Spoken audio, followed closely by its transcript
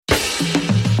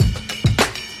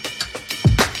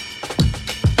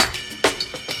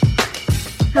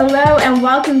Hello and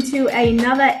welcome to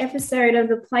another episode of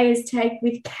the Players Take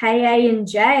with KA and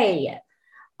J.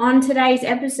 On today's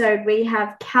episode, we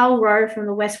have Kel Rowe from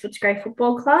the West Footscray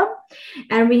Football Club,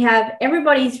 and we have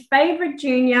everybody's favourite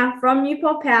junior from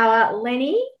Newport Power,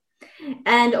 Lenny,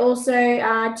 and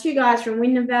also two guys from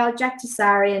Wyndhamvale, Jack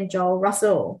Tessari and Joel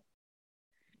Russell.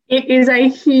 It is a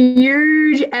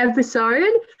huge episode.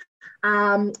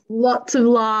 Lots of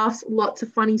laughs, lots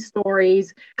of funny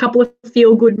stories, a couple of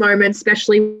feel-good moments,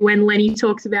 especially when Lenny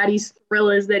talks about his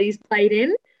thrillers that he's played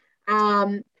in.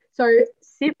 So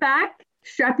sit back,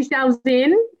 strap yourselves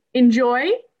in, enjoy,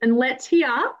 and let's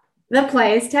hear the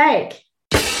Players Take.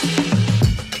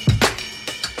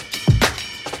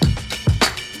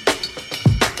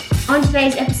 On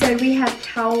today's episode, we have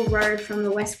Kel Rowe from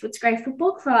the West Footscray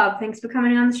Football Club. Thanks for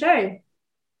coming on the show.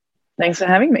 Thanks for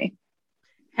having me.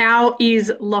 How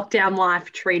is lockdown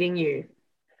life treating you?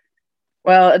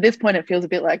 Well, at this point, it feels a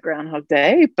bit like Groundhog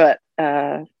Day, but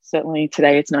certainly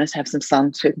today it's nice to have some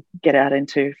sun to get out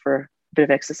into for a bit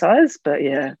of exercise. But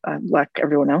yeah, I'm like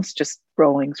everyone else, just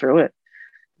rolling through it.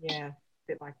 Yeah, a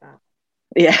bit like that.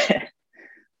 Yeah.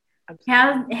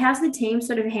 How's the team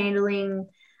sort of handling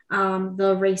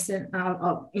the recent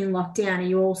in lockdown? Are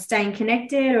you all staying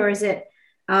connected, or is it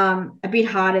a bit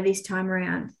harder this time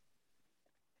around?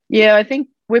 Yeah, I think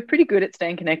we're pretty good at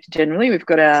staying connected generally. We've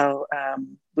got our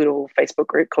little Facebook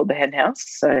group called the Hen House.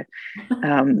 So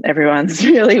everyone's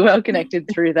really well connected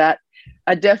through that.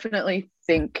 I definitely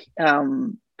think,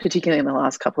 particularly in the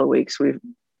last couple of weeks,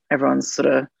 everyone's sort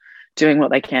of doing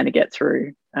what they can to get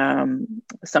through. Some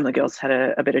of the girls had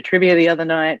a bit of trivia the other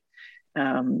night.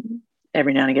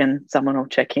 Every now and again, someone will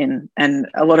check in. And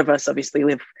a lot of us obviously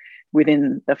live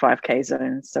within the 5K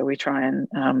zone. So we try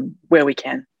and, where we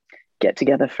can, get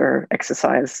together for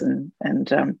exercise and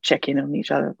check in on each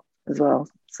other as well.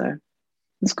 So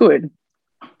it's good.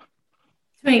 To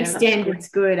an extent, it's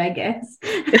good, I guess.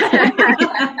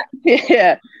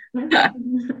 Yeah.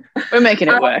 We're making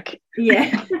it work.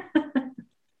 Yeah.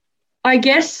 I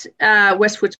guess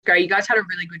West Footscray, you guys had a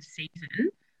really good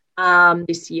season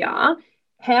this year.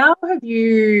 How have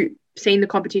you seen the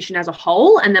competition as a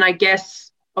whole? And then I guess,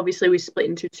 obviously, we split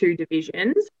into two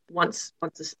divisions once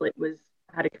the split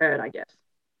had occurred, I guess.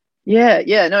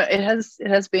 No, it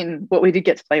has been, what we did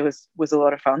get to play was a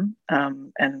lot of fun.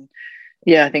 And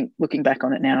yeah, I think looking back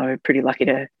on it now, we're pretty lucky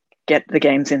to get the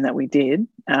games in that we did.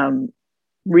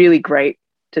 Really great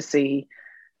to see,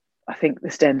 I think,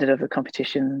 the standard of the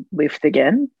competition lift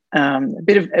again.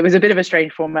 It was a bit of a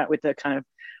strange format with the kind of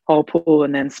whole pool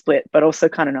and then split, but also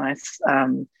kind of nice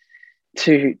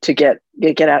to get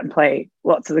out and play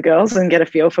lots of the girls and get a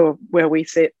feel for where we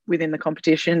sit within the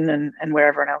competition and where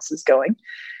everyone else is going.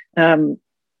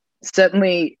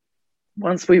 Certainly,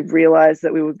 once we realised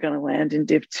that we were going to land in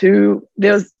Div 2,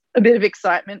 there was a bit of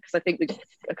excitement because I think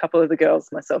a couple of the girls,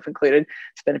 myself included,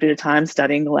 spent a bit of time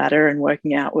studying the ladder and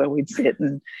working out where we'd sit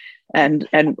and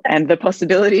the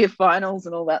possibility of finals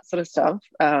and all that sort of stuff.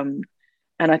 And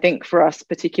I think for us,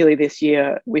 particularly this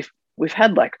year, we've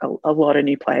had like a lot of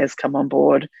new players come on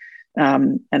board.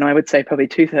 And I would say probably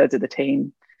 2/3 of the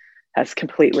team has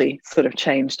completely sort of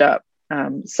changed up.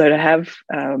 So to have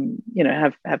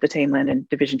the team land in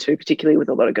Division 2, particularly with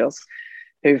a lot of girls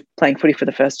who've playing footy for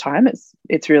the first time,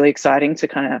 it's really exciting to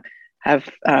kind of have,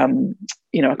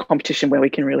 a competition where we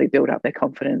can really build up their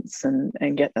confidence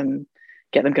and get them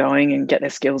going and get their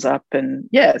skills up. And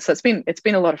yeah, so it's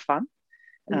been a lot of fun.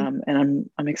 And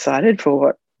I'm excited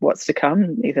for what's to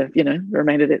come, either,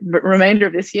 remainder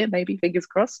of this year, maybe, fingers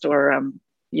crossed, or,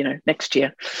 next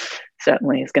year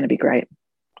certainly is going to be great.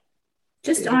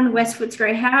 Just on West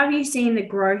Footscray, how have you seen the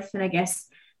growth and I guess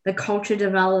the culture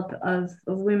develop of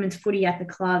women's footy at the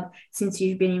club since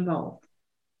you've been involved?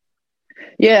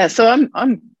 Yeah, so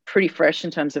I'm pretty fresh in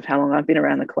terms of how long I've been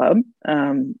around the club.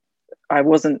 I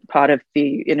wasn't part of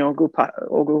the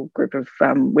inaugural group of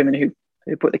women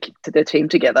who put the team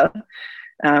together.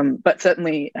 But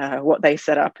certainly what they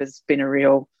set up has been a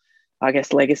real, I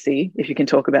guess, legacy, if you can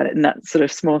talk about it in that sort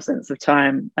of small sense of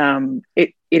time.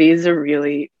 It is a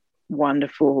really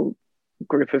wonderful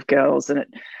group of girls, and it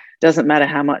doesn't matter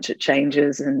how much it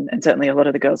changes. And certainly a lot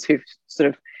of the girls who've sort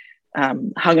of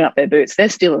hung up their boots, they're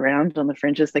still around on the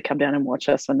fringes. They come down and watch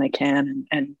us when they can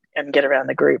and get around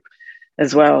the group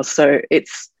as well. So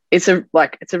it's a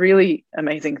really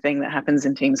amazing thing that happens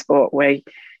in team sport, where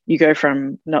you go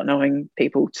from not knowing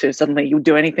people to suddenly you'll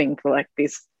do anything for like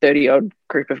this 30-odd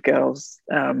group of girls.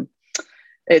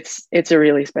 It's a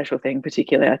really special thing,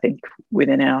 particularly I think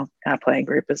within our playing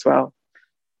group as well.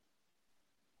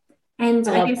 And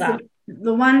I guess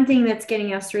the one thing that's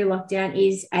getting us through lockdown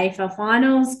is AFL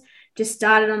finals. just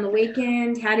started on the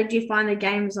weekend. How did you find the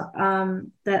games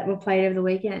that were played over the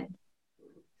weekend?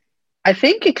 I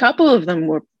think a couple of them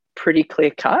were pretty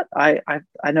clear cut. I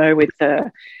know with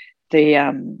the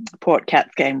Port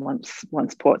Cats game,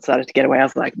 once Port started to get away, I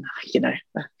was like, nah,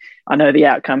 I know the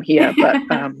outcome here.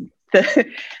 But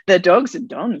the Dogs and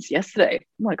Dons yesterday,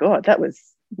 oh my God, that was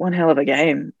one hell of a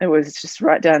game. It was just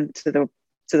right down to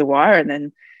the wire, and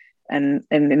then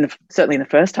certainly in the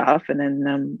first half, and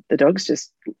then the Dogs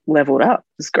just leveled up.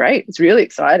 It was great. It's really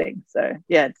exciting. So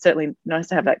yeah, it's certainly nice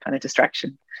to have that kind of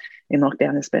distraction in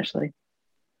lockdown, especially.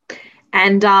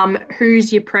 And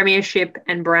who's your premiership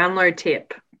and Brownlow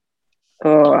tip?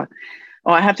 Oh,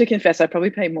 I have to confess, I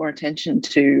probably pay more attention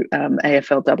to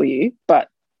AFLW, but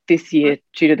this year,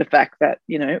 due to the fact that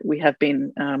we have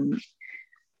been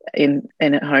in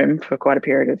at home for quite a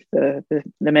period of the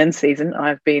men's season,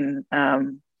 I've been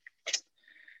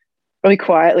really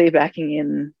quietly backing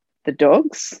in the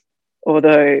Dogs,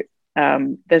 although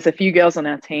there's a few girls on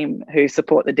our team who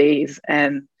support the Ds,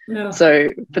 and so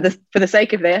for the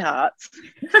sake of their hearts,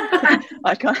 I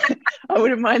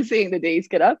wouldn't mind seeing the Ds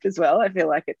get up as well. I feel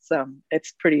like it's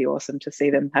pretty awesome to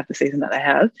see them have the season that they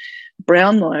have.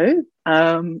 Brownlow,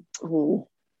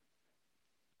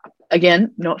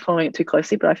 again, not following it too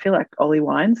closely, but I feel like Ollie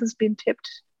Wines has been tipped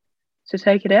to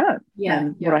take it out. Yeah.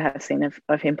 And what I have seen of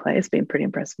him play has been pretty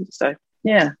impressive. So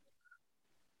yeah.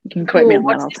 You can quote me on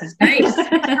that.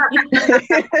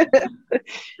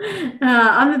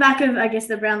 On the back of, I guess,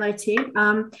 the Brownlow tip,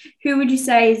 who would you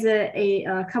say is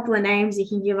a couple of names you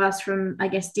can give us from, I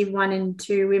guess, Div 1 and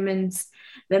 2 women's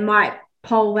that might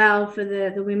poll well for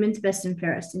the women's best and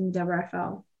fairest in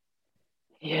WFL?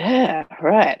 Yeah,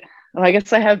 right. Well, I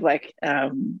guess I have like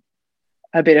a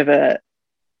bit of an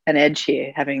edge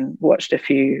here, having watched a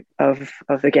few of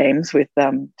the games with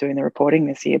doing the reporting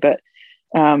this year, but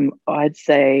I'd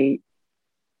say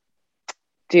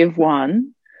Div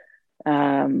 1,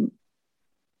 definitely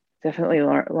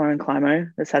Lauren Climo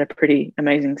has had a pretty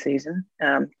amazing season.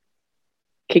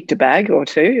 Kicked a bag or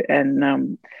two,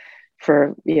 and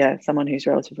for someone who's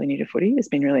relatively new to footy, has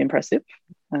been really impressive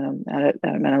out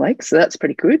at Manor Lake. So that's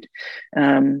pretty good.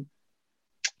 Who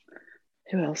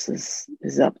else is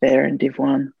up there in Div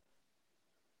 1?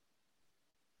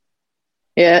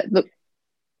 Yeah, look,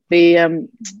 the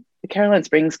Caroline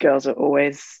Springs girls are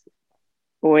always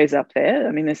up there.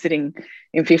 I mean, they're sitting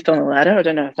in 5th on the ladder. I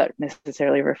don't know if that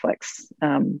necessarily reflects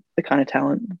the kind of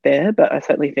talent there, but I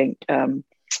certainly think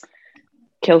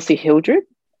Kelsey Hildred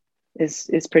is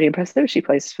pretty impressive. She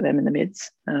plays for them in the mids,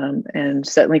 and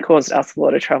certainly caused us a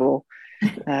lot of trouble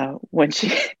when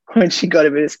she got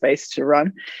a bit of space to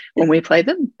run when we played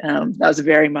them. That was a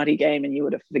very muddy game, and you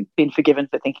would have been forgiven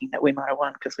for thinking that we might have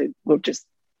won, because we were just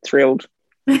thrilled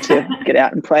to get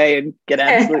out and play and get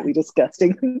absolutely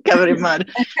disgusting, covered in mud.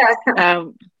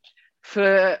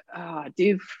 For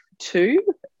Div 2,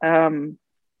 a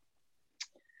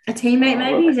teammate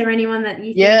maybe? Is there anyone that you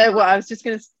think? Yeah, well, I was just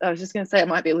gonna say it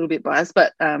might be a little bit biased,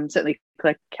 but certainly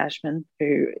Claire Cashman,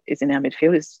 who is in our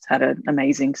midfield, has had an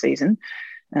amazing season.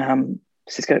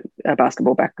 She's got a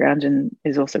basketball background and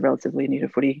is also relatively new to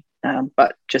footy,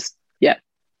 but just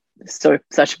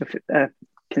such a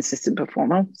consistent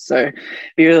performer. So it'd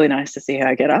be really nice to see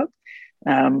her get up.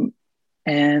 And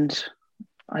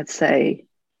I'd say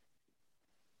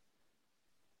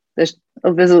there's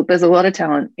a lot of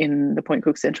talent in the Point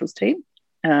Cook Central's team.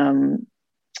 I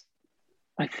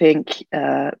think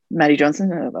Maddie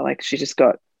Johnson, she just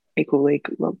got equal league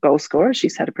goal scorer.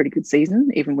 She's had a pretty good season,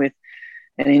 even with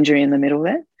an injury in the middle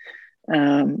there.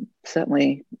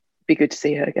 Certainly be good to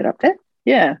see her get up there.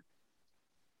 Yeah.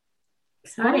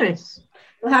 Exciting. Nice.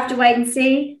 We'll have to wait and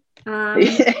see. Yeah.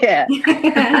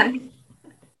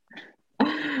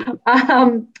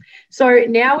 So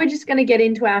now we're just going to get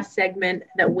into our segment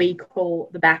that we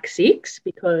call the back six,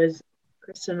 because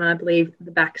Kristen and I believe the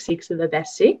back six are the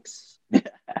best six.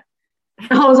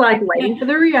 I was like waiting for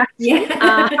the reaction.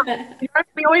 Yeah.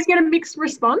 We always get a mixed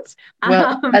response.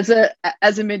 Well, as a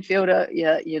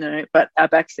midfielder, but our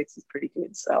back six is pretty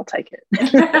good, so I'll take it.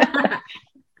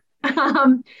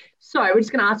 So we're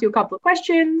just going to ask you a couple of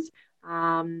questions,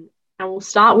 and we'll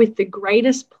start with the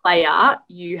greatest player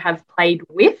you have played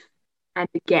with and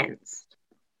against.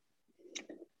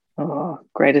 Oh,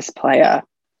 greatest player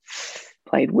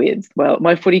played with. Well,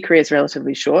 my footy career is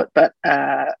relatively short, but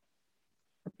I'd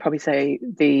probably say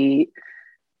the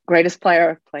greatest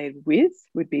player I've played with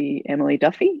would be Emily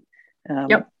Duffy.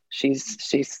 Yep.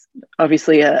 She's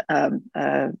obviously a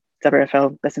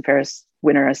WFL Best and Fairest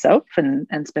winner herself,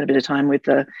 and spent a bit of time with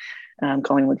the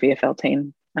Collingwood VFL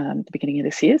team at the beginning of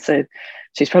this year. So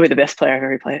she's probably the best player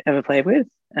I've ever played with,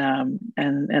 and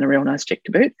a real nice chick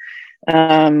to boot.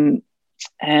 and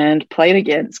played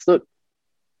against. Look,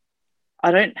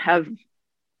 I don't have,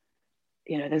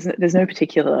 there's no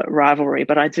particular rivalry,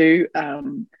 but I do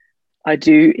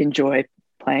enjoy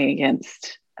playing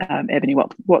against Ebony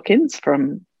Watkins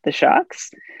from the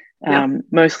Sharks.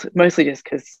 Mostly just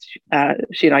because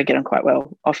she and I get on quite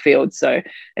well off field, so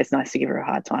it's nice to give her a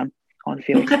hard time on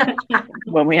field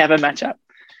when we have a matchup.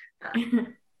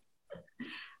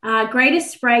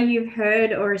 Greatest spray you've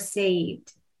heard or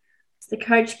received? Is the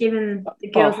coach giving the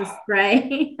girls a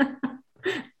spray?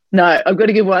 No, I've got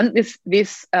to give one. This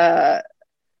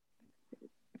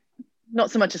not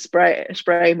so much a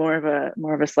spray, more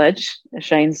of a sledge.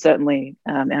 Shane's certainly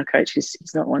our coach. He's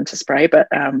not one to spray, but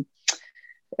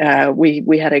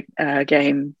we had a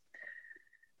game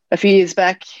a few years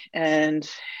back, and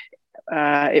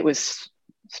it was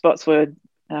Spotswood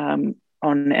on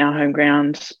our home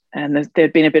ground, and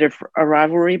there'd been a bit of a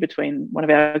rivalry between one of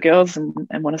our girls and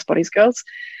one of Spotty's girls,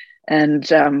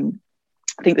 and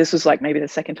I think this was like maybe the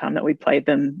second time that we'd played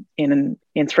them in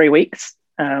 3 weeks.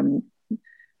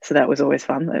 So that was always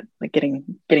fun, that like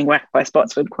getting whacked by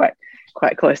Spotswood quite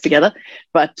close together.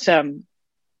 But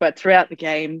throughout the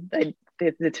game,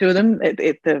 the two of them,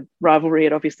 the rivalry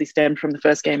had obviously stemmed from the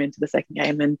first game into the second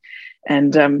game,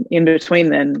 and in between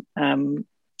then,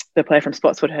 the player from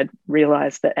Spotswood had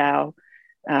realised that our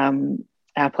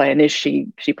player Nish,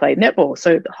 she played netball,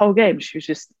 so the whole game she was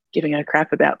just giving her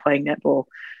crap about playing netball,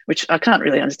 which I can't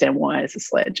really understand why as a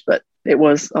sledge, but it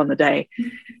was on the day.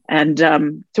 And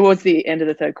towards the end of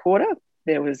the third quarter,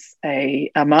 there was a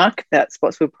mark. That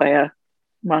Spotswood player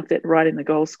marked it right in the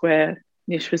goal square.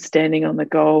 Nish was standing on the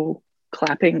goal,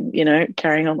 clapping,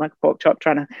 carrying on like a pork chop,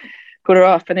 trying to put her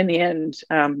off. And in the end,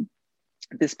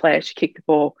 this player, she kicked the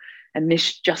ball, and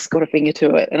Nish just got a finger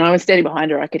to it. And I was standing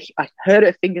behind her. I heard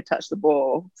her finger touch the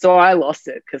ball. So I lost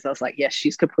it because I was like, yes,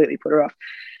 she's completely put her off.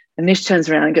 And Nish turns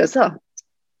around and goes, oh,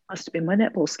 must have been my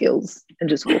netball skills, and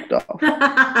just walked off.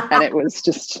 And it was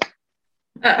just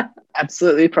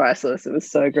absolutely priceless. It was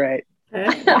so great.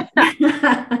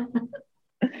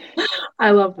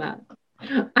 I love that.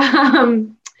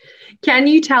 Can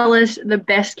you tell us the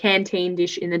best canteen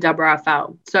dish in the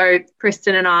WRFL? So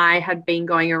Kristen and I had been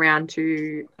going around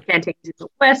to canteens in the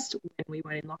West when we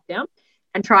went in lockdown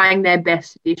and trying their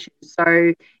best dishes. So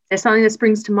is there something that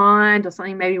springs to mind, or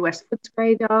something maybe West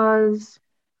Footscray does?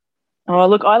 Oh,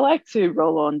 look, I like to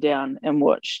roll on down and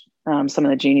watch some of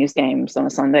the juniors games on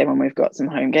a Sunday when we've got some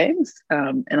home games,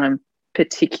 and I'm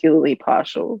particularly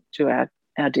partial to our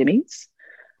dimmies.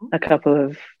 A couple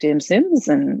of dim sims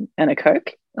and a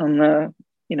Coke on the,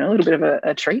 a little bit of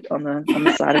a treat on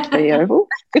the side of the oval.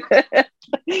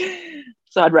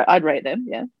 So I'd rate them,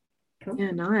 yeah. Cool.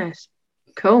 Yeah, nice.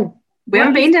 Cool. We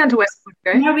haven't been down to West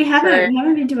Footscray. No, we haven't. So... We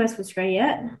haven't been to West Footscray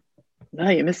yet. No,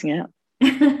 you're missing out.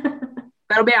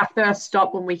 That'll be our first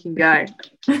stop when we can go.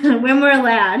 When we're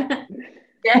allowed.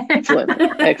 Yeah.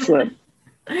 Excellent.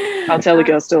 I'll tell the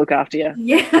girls to look after you.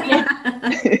 Yeah.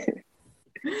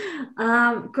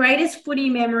 Greatest footy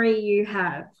memory you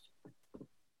have?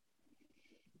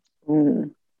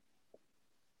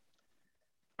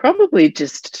 Probably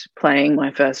just playing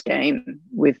my first game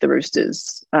with the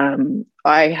Roosters.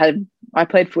 I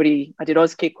played footy. I did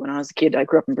Auskick when I was a kid. I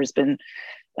grew up in Brisbane,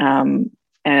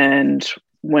 and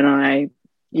when I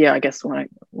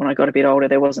got a bit older,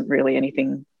 there wasn't really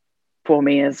anything for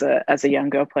me as a young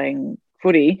girl playing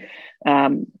footy.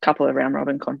 Couple of round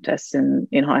robin contests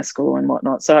in high school and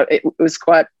whatnot. So it was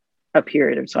quite a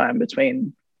period of time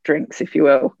between drinks, if you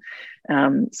will.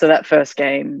 So that first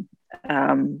game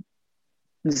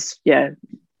was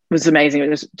amazing. It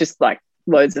was just like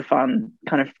loads of fun.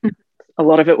 Kind of a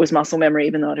lot of it was muscle memory,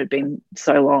 even though it had been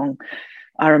so long.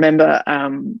 I remember I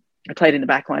played in the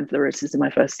back line for the Roosters in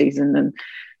my first season, and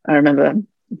I remember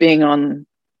being on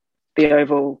the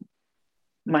oval.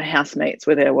 My housemates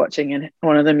were there watching, and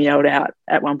one of them yelled out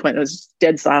at one point. It was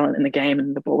dead silent in the game,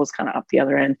 and the ball was kind of up the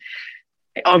other end,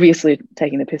 obviously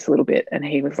taking the piss a little bit, and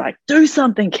he was like, do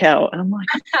something, Kel. And I'm like,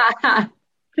 what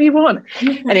do you want?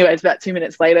 Anyway, it's about 2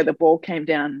 minutes later, the ball came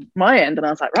down my end, and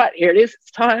I was like, right, here it is, it's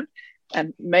time,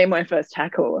 and made my first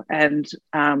tackle, and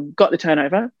got the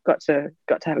turnover, got to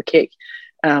have a kick.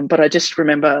 But I just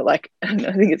remember, like, I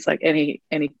think it's like any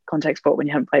contact sport when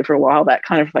you haven't played for a while, that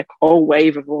kind of like whole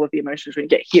wave of all of the emotions when you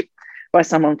get hit by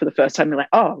someone for the first time. You're like,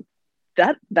 oh,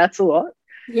 that's a lot.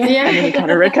 Yeah. And then you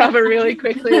kind of recover really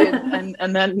quickly, and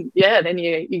then then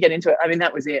you get into it. I mean,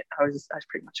 that was it. I was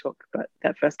pretty much hooked. But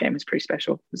that first game was pretty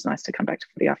special. It was nice to come back to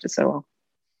footy after so long.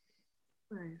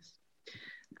 Nice.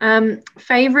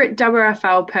 Favorite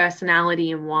WRFL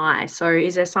personality and why? So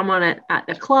is there someone at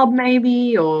the club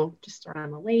maybe, or just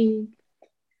around the league?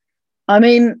 I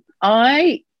mean,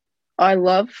 I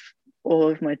love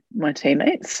all of my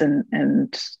teammates and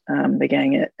the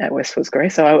gang at West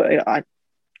Footscray. So I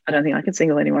don't think I could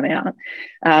single anyone out.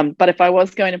 But if I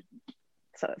was going to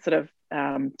sort of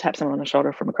tap someone on the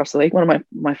shoulder from across the league, one of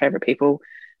my favourite people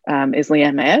is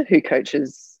Leanne Mayer, who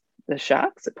coaches the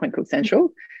Sharks at Point Cook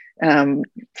Central.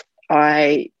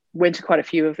 I went to quite a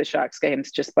few of the Sharks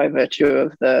games just by virtue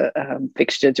of the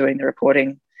fixture doing the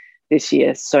reporting this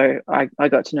year. So I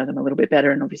got to know them a little bit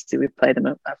better, and obviously we've played them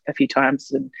a few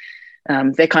times, and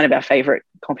they're kind of our favourite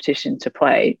competition to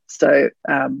play. So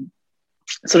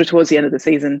sort of towards the end of the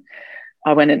season,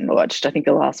 I went and watched, I think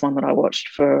the last one that I watched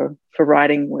for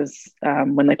writing was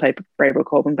when they played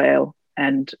Wyndhamvale,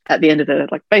 and at the end of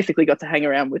basically got to hang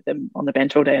around with them on the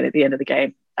bench all day, and at the end of the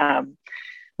game,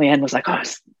 Leanne was like, oh,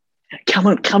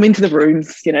 come into the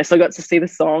rooms, so I got to see the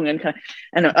song and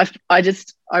I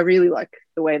really like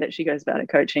the way that she goes about it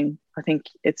coaching. I think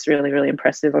it's really, really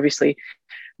impressive. Obviously,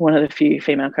 one of the few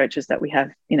female coaches that we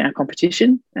have in our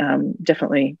competition,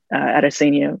 definitely at a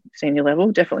senior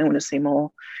level. Definitely want to see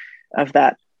more of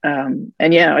that. And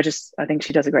yeah, I think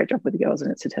she does a great job with the girls,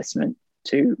 and it's a testament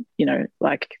to,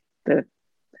 like the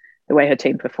way her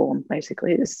team perform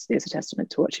basically is a testament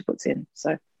to what she puts in.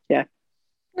 So yeah.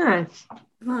 Nice.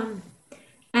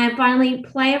 And finally,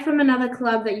 player from another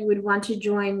club that you would want to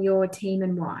join your team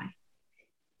and why?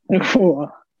 Oh,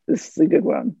 this is a good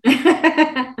one.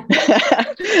 I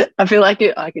feel like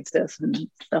I could stir some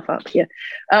stuff up here.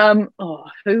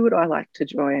 Who would I like to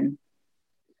join?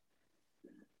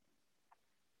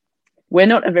 We're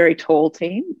not a very tall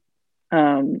team.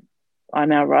 I'm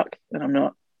our ruck, and I'm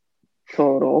not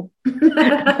tall at all.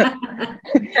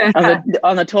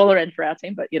 on the taller end for our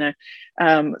team, but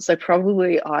so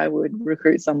probably I would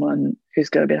recruit someone who's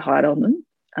got a bit of height on them.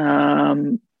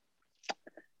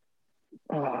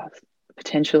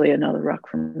 Potentially another ruck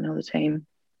from another team.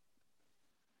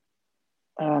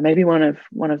 Maybe one of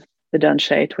the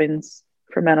Dunshay twins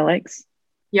from Manor Lakes.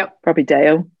 Yep. Probably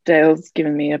Dale. Dale's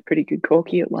given me a pretty good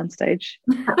corky at one stage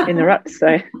in the ruck.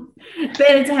 So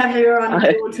better to have her on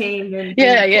your team than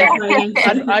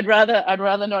I'd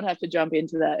rather not have to jump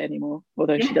into that anymore.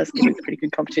 Although she does give me pretty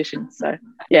good competition. So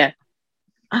yeah.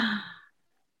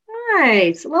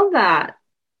 Nice. Love that.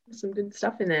 Some good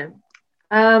stuff in there.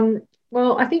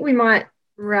 Well, I think we might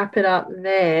wrap it up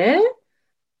there.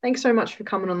 Thanks so much for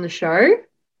coming on the show.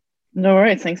 No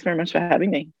worries. Thanks very much for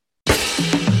having me.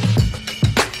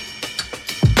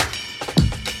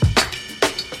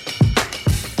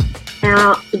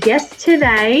 Our guest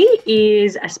today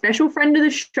is a special friend of the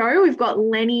show. We've got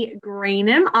Lenny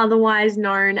Greenham, otherwise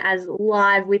known as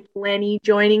Live with Lenny,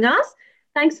 joining us.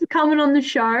 Thanks for coming on the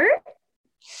show.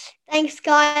 Thanks,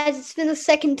 guys. It's been the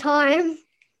second time.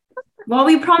 Well,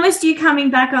 we promised you coming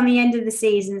back on the end of the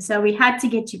season, so we had to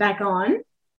get you back on.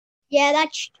 Yeah,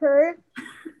 that's true.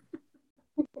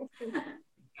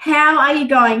 How are you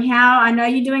going? I know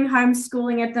you're doing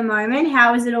homeschooling at the moment.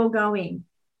 How is it all going?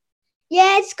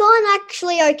 Yeah, it's gone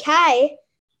actually okay.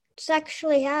 It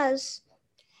actually has.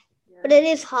 Yeah. But it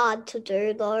is hard to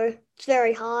do, though. It's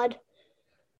very hard.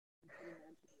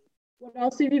 What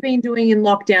else have you been doing in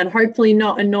lockdown? Hopefully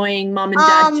not annoying mum and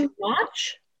dad too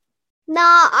much.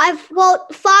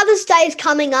 Father's Day is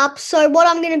coming up, so what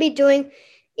I'm going to be doing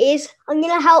is I'm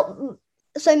going to help.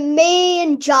 So me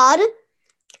and Judd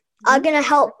are going to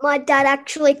help my dad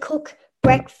actually cook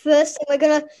breakfast,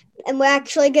 and we're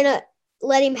actually going to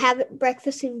let him have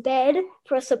breakfast in bed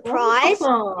for a surprise.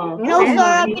 Oh, and also,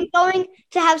 I've been going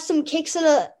to have some kicks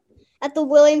at the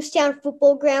Williamstown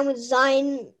football ground with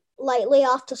Zane lately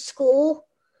after school.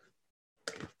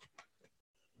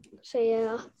 So,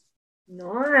 yeah.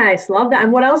 Nice. Love that.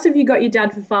 And what else have you got your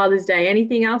dad for Father's Day?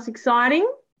 Anything else exciting?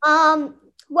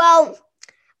 Well,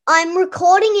 I'm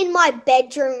recording in my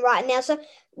bedroom right now. So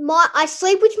I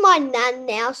sleep with my nan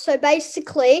now. So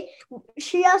basically,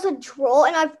 she has a drawer,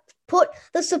 and I've put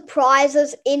the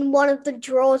surprises in one of the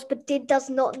drawers, but Did does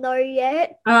not know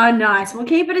yet. Oh, nice. We'll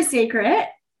keep it a secret.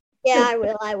 Yeah,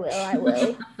 I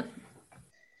will.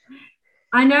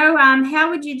 I know. How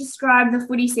would you describe the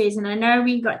footy season? I know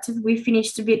we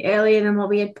finished a bit earlier than what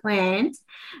we had planned,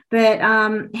 but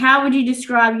how would you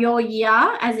describe your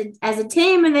year as a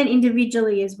team and then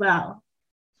individually as well?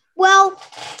 Well,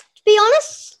 to be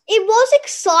honest, it was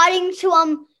exciting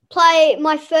to play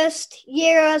my first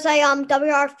year as a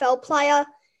WRFL player,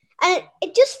 and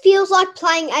it just feels like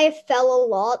playing AFL a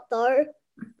lot, though.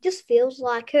 It just feels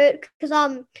like it because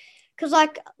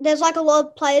there's a lot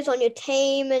of players on your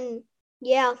team, and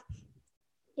yeah.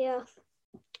 So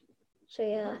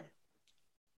yeah.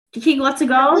 Did you kick lots of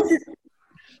goals?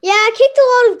 Yeah, I kicked a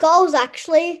lot of goals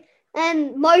actually,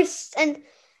 and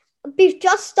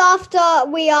just after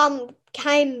we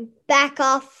came back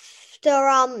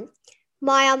after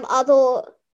my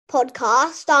other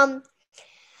podcast,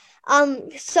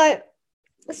 so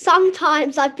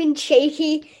sometimes I've been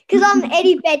cheeky because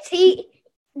Eddie Betsy,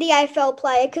 the AFL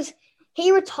player, because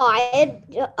he retired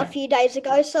a few days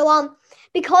ago. So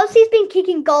because he's been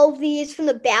kicking goal of the years from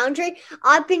the boundary,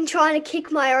 I've been trying to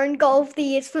kick my own goal of the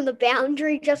years from the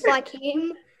boundary, just like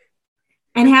him.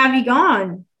 And how have you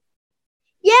gone?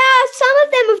 Yeah, some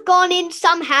of them have gone in,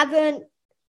 some haven't,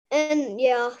 and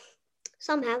yeah,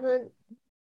 some haven't.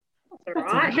 All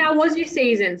right. How was your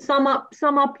season? Sum up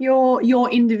your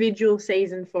individual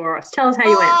season for us. Tell us how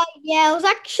you went. Yeah, it was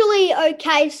actually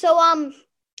okay. So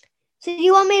do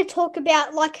you want me to talk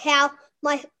about how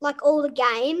all the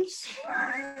games?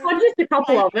 Just a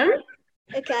couple of them.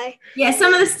 Okay. Yeah,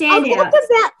 some of the standouts.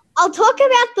 I'll talk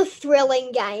about the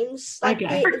thrilling games,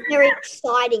 Okay. the very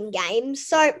exciting games.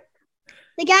 So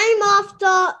the game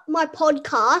after my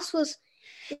podcast was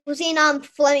in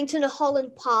Flemington and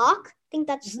Holland Park. I think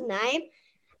that's the name.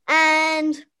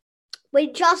 And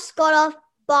we just got off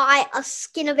by a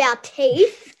skin of our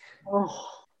teeth. Oh.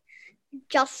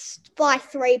 Just by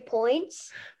 3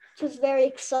 points, which was very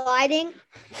exciting.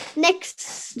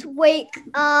 Next week,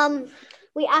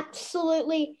 we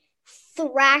absolutely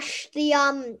thrashed the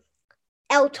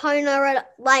Altona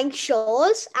at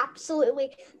Langshaw's.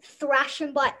 Absolutely thrashed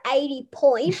them by 80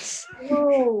 points.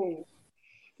 Whoa.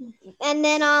 And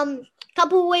then a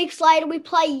couple of weeks later, we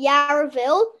play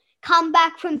Yarraville. Come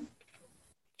back from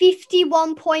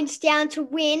 51 points down to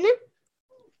win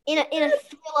in a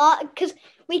thriller because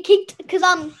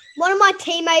one of my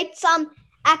teammates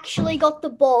actually got the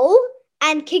ball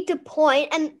and kicked a point,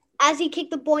 and as he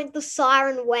kicked the point, the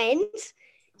siren went.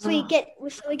 So we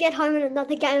get home in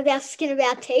another game of our skin of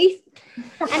our teeth.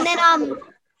 And then a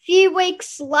few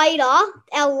weeks later,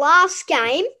 our last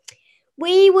game,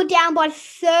 we were down by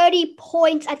 30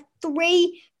 points at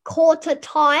 3/4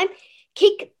 time.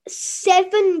 Kick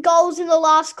 7 goals in the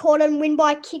last quarter and win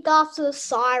by a kick after the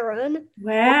siren.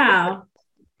 Wow.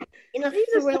 In a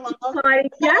thriller.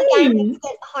 Game.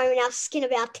 Get home in our skin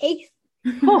of our teeth.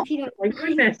 Oh my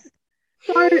goodness.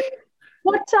 So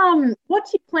what's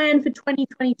your plan for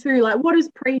 2022? Like, what does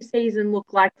pre-season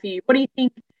look like for you? What do you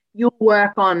think you'll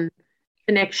work on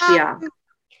for next year?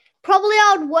 Probably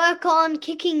I would work on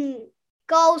kicking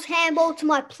goals, handball to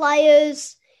my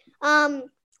players,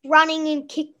 running and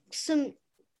kick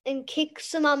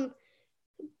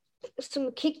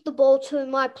the ball to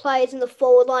my players in the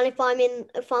forward line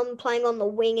if I'm playing on the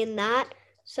wing in that.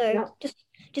 So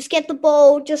just get the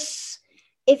ball, just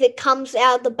if it comes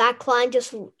out of the back line,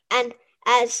 and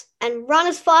run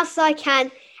as fast as I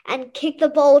can and kick the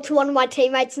ball to one of my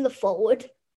teammates in the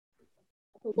forward.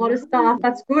 A lot of stuff.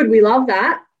 That's good. We love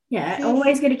that. Yeah,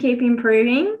 always got to keep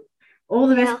improving. All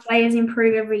the best players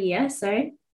improve every year,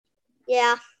 so.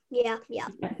 Yeah.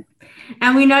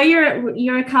 And we know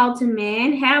you're a Carlton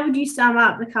man. How would you sum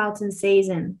up the Carlton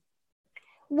season?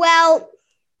 Well,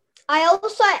 I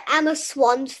also am a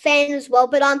Swans fan as well,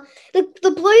 but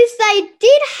the Blues, they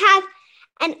did have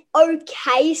an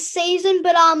okay season,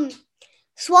 but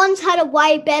Swans had a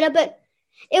way better, but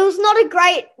it was not a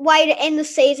great way to end the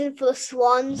season for the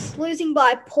Swans, losing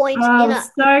by a point in a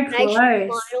so close.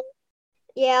 final.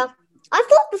 Yeah. I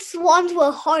thought the Swans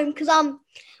were home because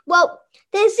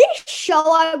there's this show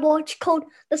I watch called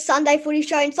the Sunday Footy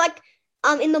Show. It's like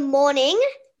in the morning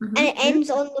and it ends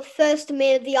on the first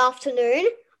minute of the afternoon.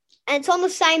 And it's on the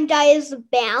same day as the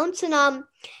bounce. And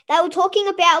they were talking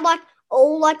about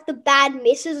all the bad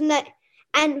misses and that.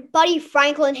 And Buddy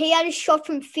Franklin, he had a shot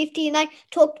from 50 and they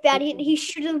talked about it. He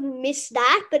should have missed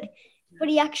that, but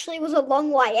he actually was a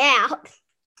long way out.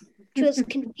 Which was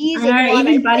confusing. I know,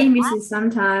 even Buddy misses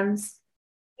sometimes.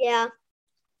 Yeah.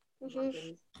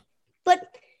 Mm-hmm. But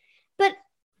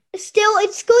still,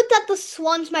 it's good that the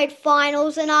Swans made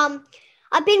finals, and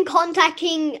I've been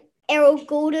contacting Errol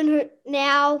Goulden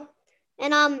now,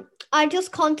 and I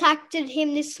just contacted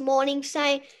him this morning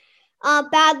saying,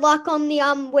 bad luck on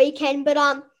the weekend,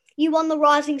 but you won the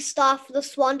Rising Star for the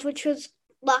Swans, which was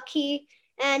lucky,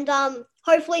 and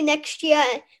hopefully next year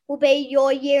will be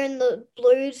your year in the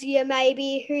Blues year,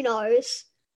 maybe. Who knows?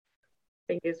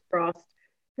 Fingers crossed.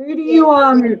 Who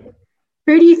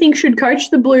do you think should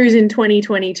coach the Blues in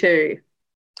 2022?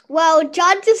 Well,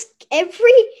 judges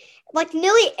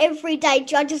nearly every day,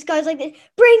 judges goes like this,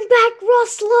 bring back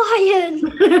Ross Lyon.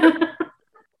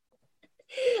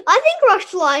 I think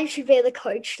Ross Lyon should be the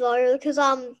coach though, because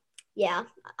I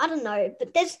don't know,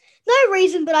 but there's no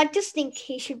reason, but I just think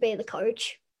he should be the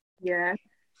coach. Yeah.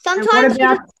 Sometimes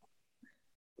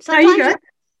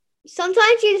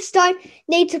sometimes you just don't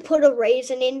need to put a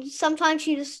reason in. Sometimes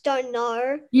you just don't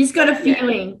know. You just got a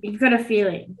feeling. You've got a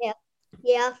feeling.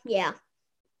 Yeah.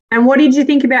 And what did you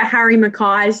think about Harry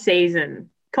Mackay's season?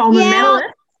 Coleman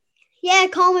medalist? Yeah,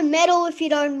 Coleman medal, if you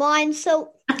don't mind.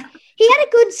 So he had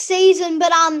a good season,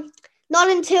 but not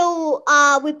until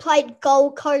we played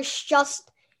Gold Coast just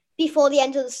before the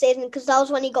end of the season, because that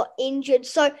was when he got injured.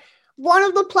 So one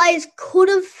of the players could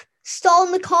have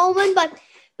stolen the Coleman, but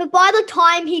by the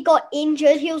time he got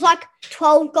injured, he was like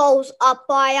 12 goals up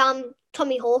by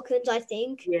Tommy Hawkins, I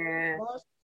think. Yeah.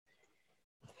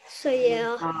 So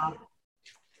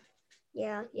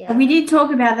yeah. We did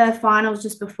talk about the finals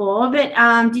just before, but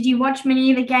did you watch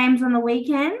many of the games on the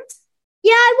weekend?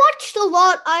 Yeah, I watched a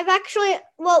lot. I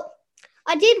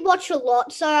did watch a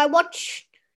lot. So I watched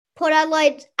Port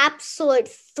Adelaide's absolute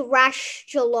thrash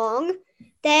Geelong.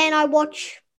 Then I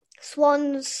watched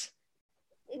Swans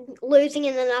losing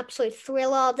in an absolute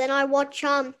thriller. Then I watched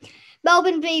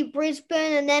Melbourne v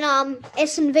Brisbane, and then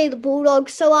Essendon v the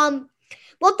Bulldogs. So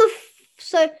what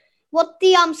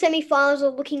the semi-finals are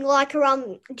looking like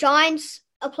are Giants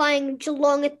are playing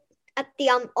Geelong at the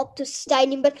Optus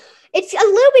Stadium, but it's a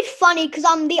little bit funny because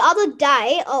the other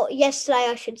day, yesterday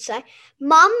I should say,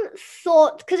 Mum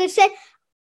thought, because it said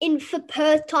for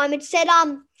Perth time, it said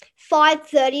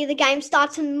 5:30 the game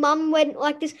starts, and Mum went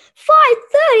like this,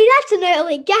 5:30, that's an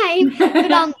early game, but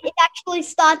it actually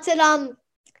starts at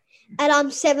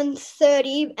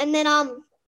 7:30, and then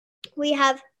we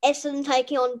have Essendon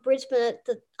taking on Brisbane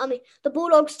the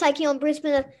Bulldogs taking on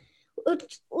Brisbane.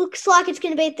 It looks like it's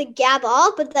going to be at the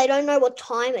Gabba, but they don't know what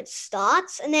time it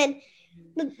starts. And then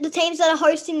the teams that are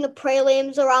hosting the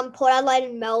prelims are Port Adelaide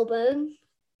and Melbourne.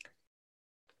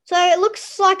 So it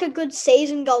looks like a good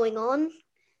season going on.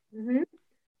 Mm-hmm.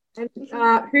 And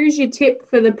who's your tip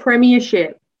for the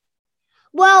premiership?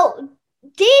 Well,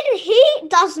 he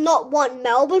does not want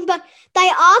Melbourne, but they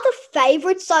are the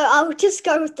favourites, so I would just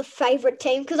go with the favourite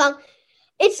team because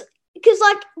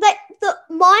the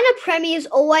minor premiers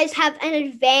always have an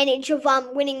advantage of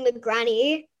winning the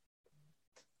granny.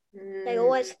 They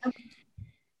always.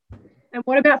 And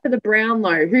what about for the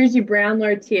Brownlow? Who's your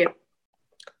Brownlow tip?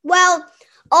 Well,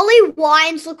 Ollie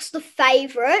Wines looks the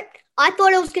favourite. I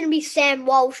thought it was going to be Sam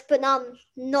Walsh, but not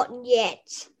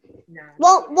yet. No.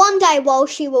 Well, one day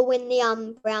Walshy will win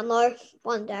the Brownlow.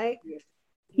 One day.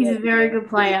 He's a very good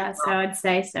player, so I'd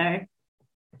say so.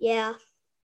 Yeah.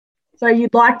 So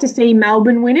you'd like to see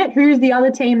Melbourne win it? Who's the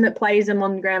other team that plays them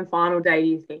on the grand final day, do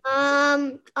you think?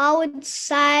 I would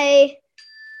say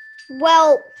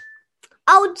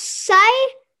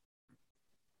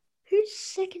who's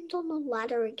second on the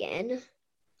ladder again?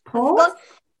 Port?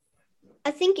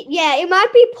 I think it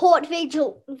might be Port v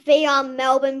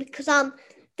Melbourne because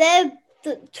they're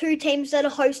the two teams that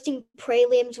are hosting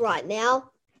prelims right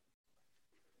now.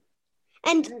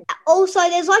 And also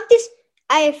there's like this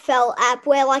AFL app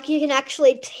where like you can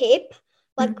actually tip,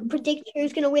 like predict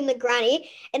who's going to win the granny.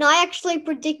 And I actually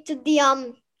predicted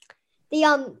the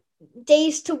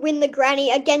D's to win the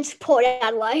granny against Port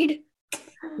Adelaide.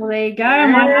 Well, there you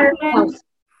go.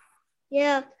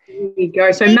 Yeah. There you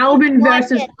go. So Melbourne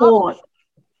versus Port.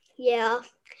 Yeah.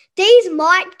 D's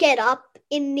might get up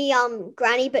in the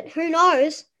granny, but who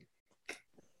knows?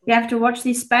 You have to watch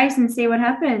this space and see what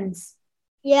happens.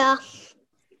 Yeah.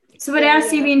 So what else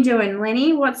have you been doing,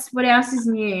 Lenny? What else is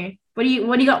new? What do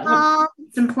you got?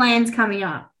 Some plans coming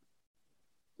up?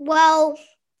 Well,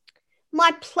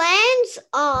 my plans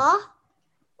are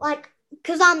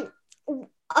because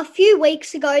a few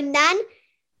weeks ago, Nan,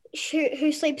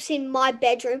 who sleeps in my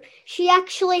bedroom, she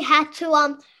actually had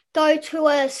to go to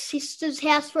her sister's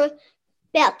house for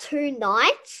about 2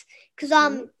 nighs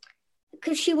because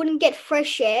she wouldn't get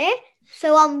fresh air.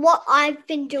 So what I've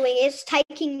been doing is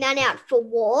taking Nan out for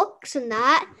walks and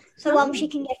that, so she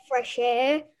can get fresh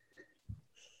air.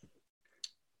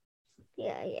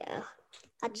 Yeah.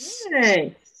 That's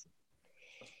nice.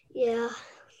 Yeah.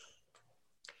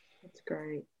 That's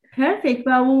great. Perfect.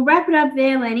 Well, we'll wrap it up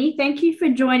there, Lenny. Thank you for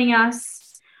joining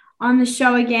us on the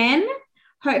show again.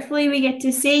 Hopefully we get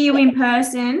to see you in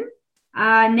person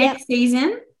next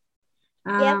season.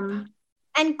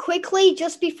 And quickly,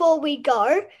 just before we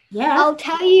go, I'll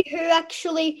tell you who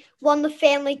actually won the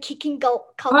family kicking goal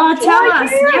competition. Oh, tell us.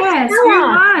 Yes, who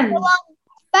won? So,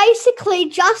 basically,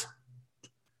 just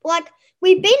like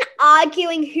we've been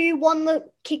arguing who won the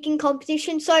kicking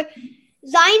competition. So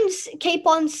Zane's keep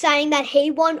on saying that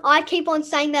he won. I keep on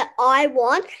saying that I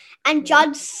won. And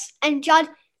Judd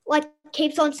like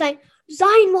keeps on saying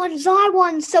Zane won.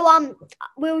 So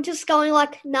we were just going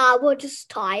like, nah, we'll just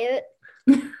tie it.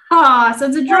 Oh, so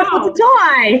it's a draw. It's a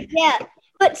tie. Yeah.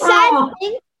 But sad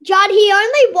thing, Judd, he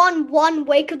only won 1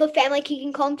 week of the family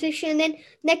kicking competition, and then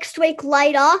next week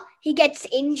later, he gets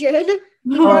injured.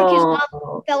 He broke his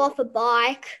arm, fell off a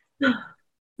bike.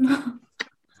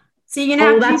 So you're going to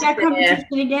have to do that's that fair.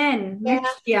 competition again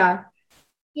next year.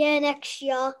 Yeah, next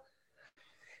year.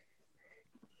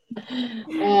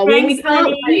 Oh, Thanks, we can't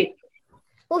Lenny. wait.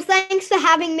 Well, thanks for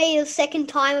having me the second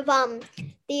time of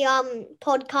the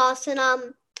podcast, and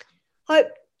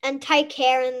hope and take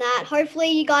care in that. Hopefully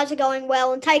you guys are going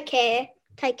well, and take care.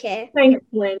 Take care. Thanks,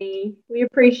 Lenny. We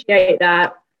appreciate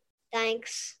that.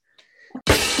 Thanks.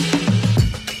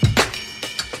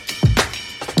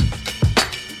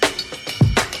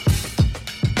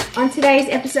 On today's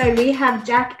episode, we have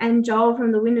Jack and Joel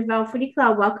from the Wyndhamvale Footy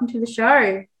Club. Welcome to the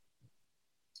show.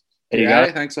 There you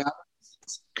go. Thanks for having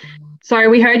us. So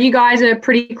we heard you guys are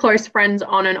pretty close friends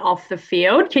on and off the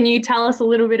field. Can you tell us a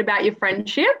little bit about your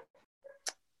friendship?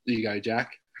 There you go,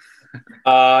 Jack.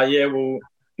 Yeah, well,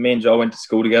 me and Joel went to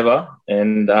school together,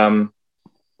 and I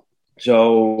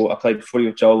played footy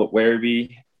with Joel at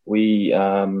Werribee. We,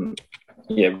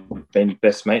 we've been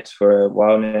best mates for a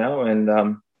while now, and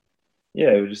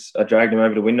I dragged him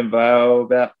over to Wyndhamvale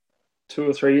about 2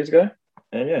 or 3 years ago,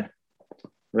 and the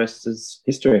rest is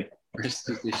history. Rest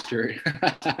is history.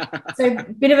 So a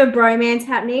bit of a bromance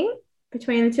happening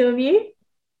between the two of you?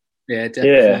 Yeah,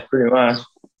 definitely. Yeah, pretty much.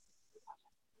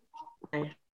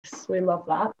 Yes, we love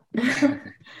that.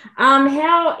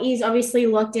 How is obviously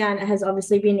lockdown has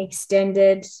obviously been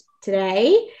extended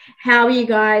today. How are you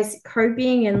guys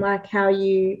coping, and like how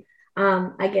you,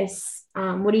 what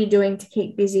are you doing to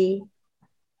keep busy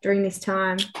during this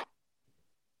time?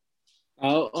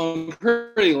 I'm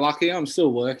pretty lucky. I'm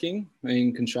still working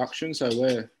in construction, so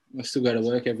I still go to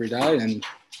work every day, and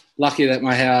lucky that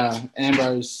my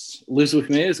Ambrose lives with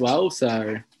me as well.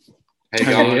 So How you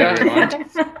going, everyone?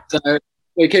 So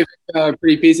we keep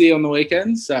pretty busy on the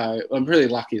weekends, so I'm pretty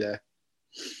lucky there.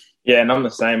 Yeah, and I'm the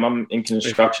same. I'm in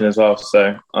construction as well,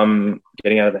 so I'm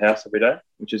getting out of the house every day,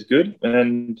 which is good,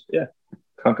 and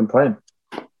can't complain.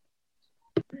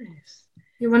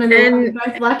 You're one of them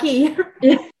both lucky.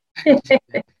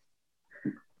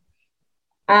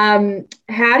 How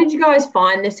did you guys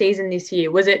find the season this year?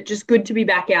 Was it just good to be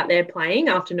back out there playing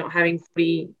after not having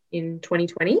footy in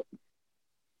 2020?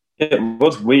 It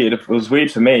was weird. It was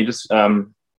weird for me, just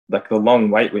like the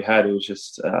long wait we had. It was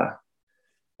just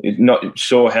not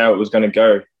sure how it was going to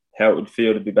go, how it would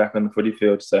feel to be back on the footy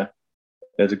field. So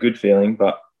it was a good feeling,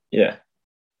 but yeah.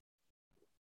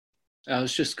 It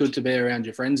was just good to be around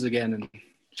your friends again and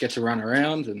get to run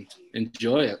around and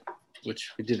enjoy it,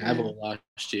 which we didn't have all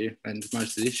last year and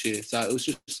most of this year. So it was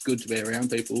just good to be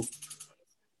around people.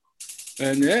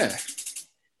 And yeah.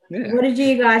 What did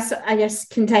you guys, I guess,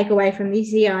 can take away from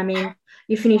this year? I mean,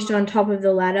 you finished on top of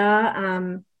the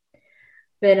ladder.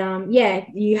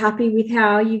 You happy with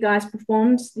how you guys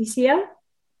performed this year?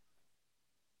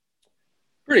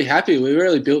 Pretty happy. We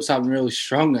really built something really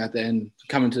strong at the end,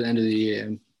 coming to the end of the year.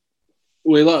 And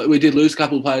we did lose a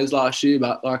couple of players last year,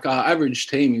 but like our average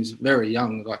team is very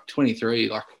young, like 23,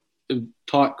 like a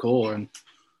tight core, and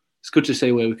it's good to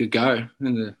see where we could go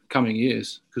in the coming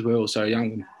years because we're all so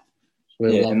young. And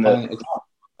we love playing.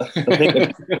 I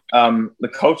think the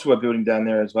culture we're building down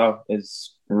there as well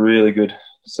is really good.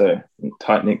 So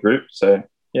tight knit group. So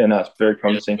it's very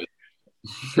promising.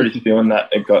 Pretty feeling that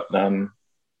it got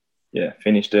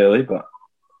finished early, but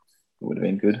it would have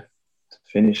been good to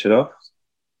finish it off.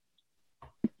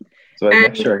 So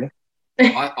next year again.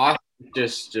 I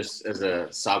just as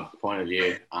a sub point of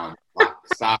view, like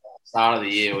start of the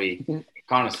year we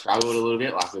kind of struggled a little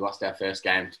bit. Like we lost our first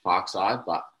game to Parkside,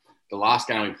 but the last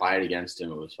game we played against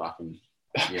him, it was fucking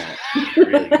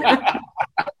really good.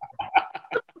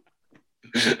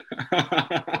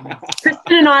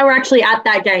 Kristen and I were actually at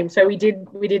that game, so we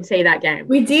did see that game.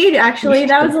 We did actually.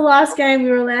 That was the last game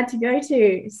we were allowed to go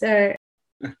to. So,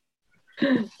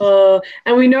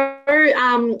 and we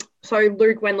know. So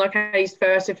Luke Wenlock had his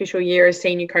first official year as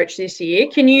senior coach this year.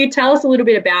 Can you tell us a little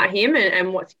bit about him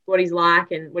and what he's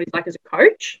like and what he's like as a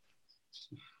coach?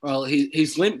 Well,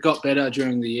 his limp got better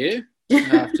during the year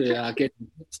after getting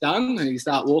hits done, and he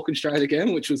started walking straight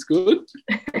again, which was good.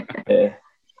 Yeah.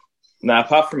 No,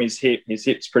 apart from his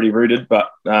hip's pretty rooted,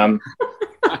 but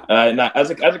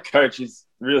as a coach, he's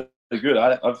really good.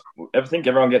 I think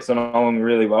everyone gets along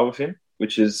really well with him,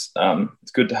 which is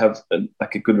it's good to have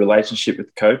a good relationship with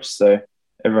the coach. So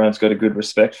everyone's got a good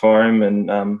respect for him, and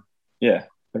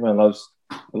everyone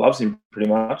loves him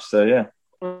pretty much. So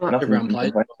everyone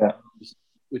plays,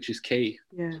 which is key.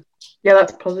 Yeah,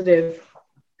 that's positive.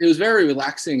 It was very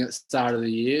relaxing at the start of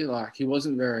the year. Like he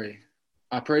wasn't very.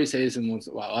 Our pre-season was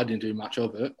I didn't do much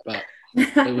of it, but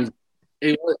it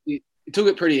he took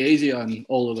it pretty easy on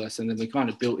all of us, and then we kind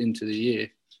of built into the year,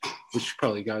 which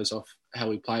probably goes off how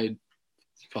we played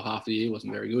for half the year.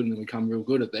 Wasn't very good, and then we come real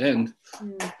good at the end.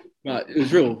 But it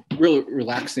was real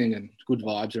relaxing and good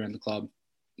vibes around the club,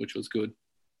 which was good.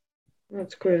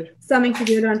 That's good. Something to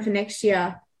build on for next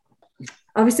year.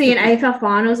 Obviously, an AFL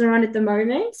finals are on at the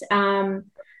moment.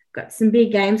 Got some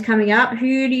big games coming up.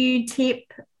 Who do you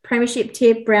tip? Premiership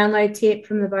tip, Brownlow tip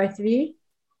from the both of you?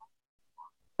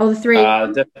 Or the three?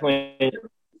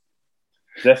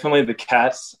 Definitely the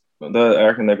Cats. I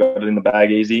reckon they got it in the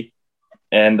bag easy.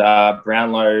 And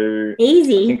Brownlow.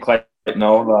 Easy. I think Clayton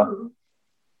Oliver.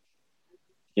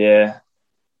 Yeah.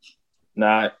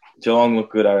 Geelong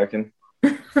look good, I reckon.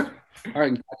 I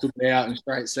reckon Cats will be out in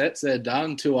straight sets. They're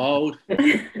done. Too old.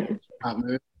 Can't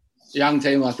move. Young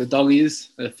team like the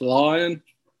Doggies. They're flying.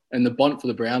 And the Bont for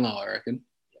the Brownlow, I reckon.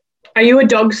 Are you a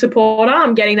dog supporter?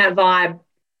 I'm getting that vibe.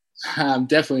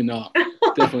 Definitely not.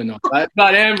 Definitely not.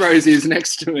 But Ambrose is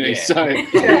next to me, so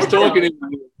he's talking to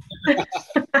me.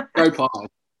 Go Pies.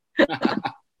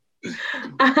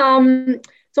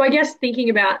 So I guess thinking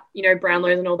about,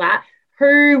 Brownlows and all that,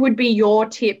 who would be your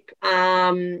tip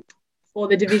for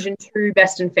the Division 2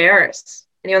 best and fairest?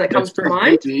 Anyone that comes to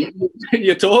mind?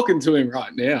 You're talking to him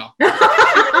right now.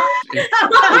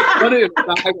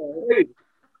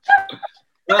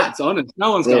 That's honest.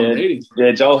 No one's got meetings.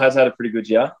 Yeah, Joel has had a pretty good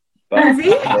year. But, Has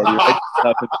he?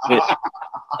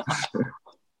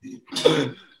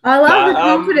 I love the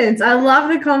confidence. I love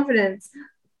the confidence.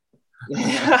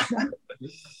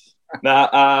 In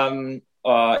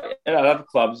other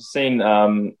clubs, I've seen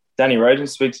Danny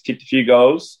Rosenspeak's kicked a few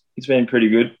goals. He's been pretty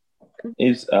good.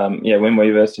 He's when we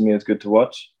versed him, he was good to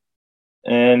watch.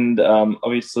 And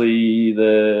obviously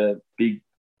the big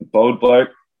bold bloke,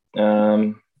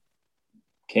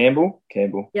 Campbell.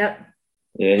 Yep.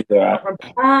 Yeah, he's all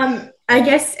right. I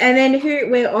guess, and then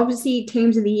where obviously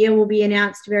teams of the year will be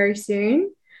announced very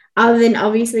soon. Other than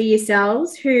obviously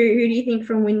yourselves, who do you think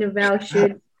from Wyndhamvale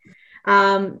should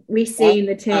we see in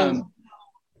the team?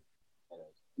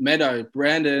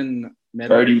 Brandon Meadow.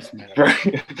 Brody. You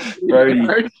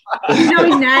know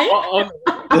his name?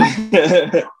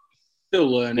 Still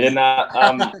learning.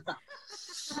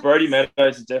 Brody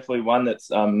Meadows is definitely one that's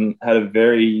had a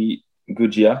very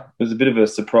good year. It was a bit of a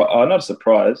surprise, not a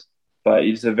surprise, but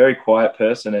he's a very quiet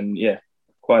person and,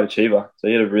 quite achiever. So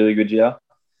he had a really good year.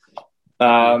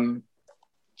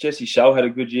 Jesse Shull had a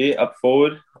good year up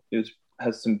forward. He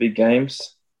has some big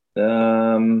games.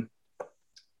 Not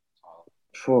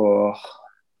sure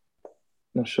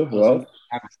who else.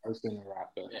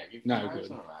 No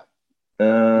good.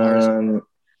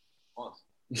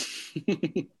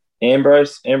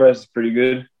 Ambrose is pretty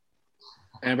good.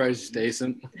 Ambrose is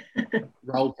decent. Good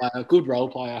role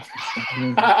player.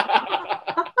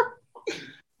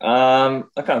 I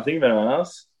can't think of anyone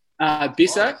else.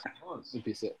 Bissett.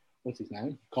 What's his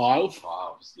name? Kyle.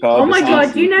 Oh my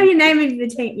God! Do you know your name of the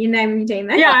team? Your name of your team?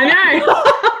 Yeah, I know.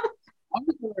 I'm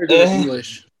just very good at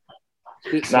English.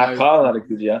 Kyle had a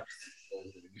good year.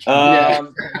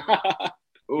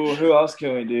 Who else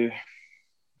can we do?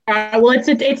 Well, it's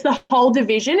the whole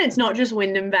division. It's not just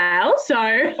Wyndhamvale, so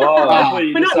we're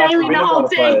not naming the whole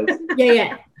team.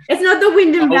 Yeah. It's not the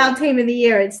Wyndhamvale team of the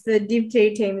year. It's the Div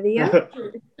 2 team of the year.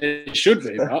 It should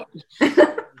be, right?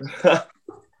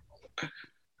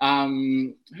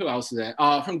 Who else is there?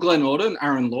 From Glen Ordon,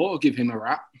 Aaron Law. I'll give him a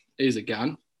rap. He's a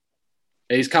gun.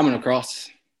 He's coming across.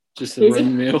 Just a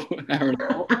ring mill, Aaron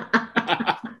Law.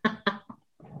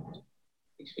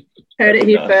 Heard it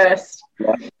here first.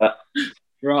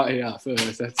 Right here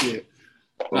first. That's it.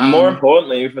 More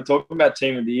importantly, if we're talking about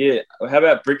team of the year, how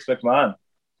about Bricks McMahon?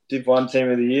 Div 1 team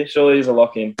of the year. Surely he's a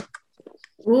lock-in.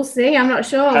 We'll see. I'm not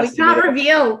sure. We can't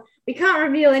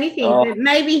reveal anything. But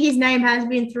maybe his name has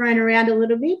been thrown around a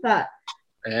little bit, but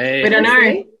we don't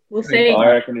know. We'll see.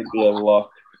 I reckon it'd be a lock.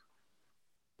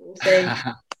 We'll see.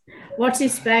 Watch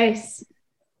his space.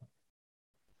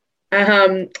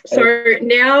 So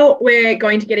now we're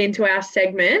going to get into our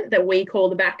segment that we call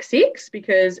the back six,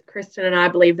 because Kristen and I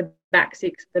believe the back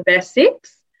six are the best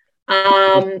six.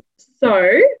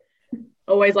 So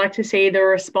always like to see the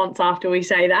response after we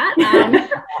say that.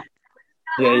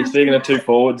 Yeah, you're speaking of two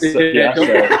forwards. So,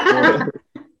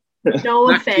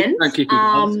 no offense.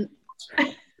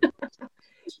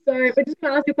 So we're just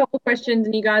going to ask you a couple of questions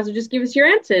and you guys will just give us your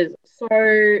answers. So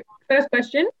first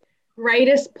question,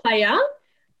 greatest player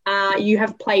you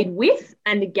have played with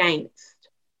and against?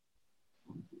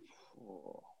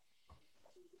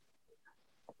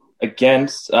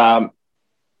 Against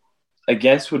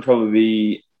would probably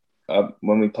be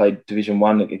when we played Division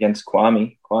 1 against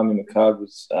Kwame. Kwame McCarg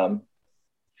was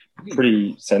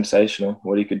pretty sensational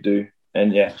what he could do.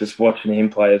 And, yeah, just watching him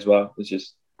play as well was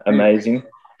just amazing.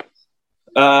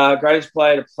 Greatest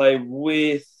player to play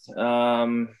with,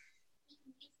 apart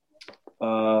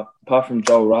from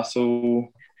Joel Russell,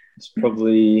 it's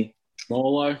probably...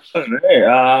 Molo. I don't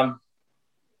know.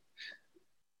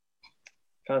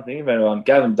 Can't think of anyone.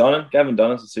 Gavin Donnan. Gavin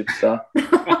Donnan's a superstar.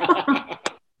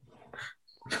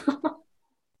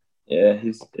 Yeah.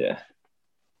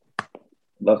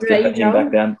 Love to get him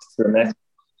back down to the net.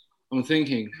 I'm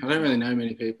thinking. I don't really know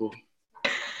many people.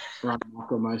 Run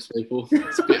up on most people.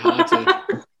 It's a bit hard to.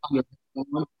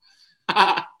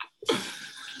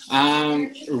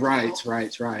 Right.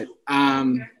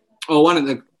 One at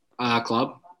the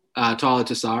club, Tyler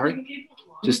Tessari,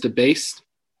 just a beast.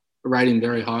 Rate him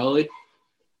very highly.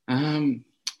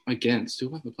 Against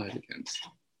who have I played against?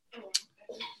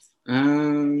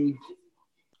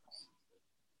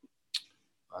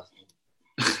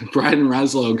 Braden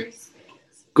Raslog,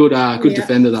 good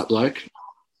defender, that bloke.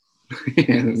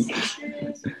 And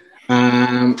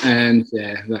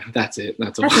yeah, that's it.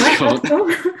 That's all I got.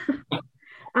 Cool.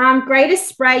 Greatest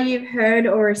spray you've heard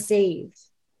or received?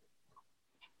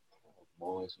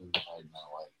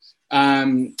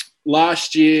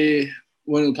 Last year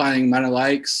when we were playing Manor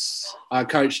Lakes, our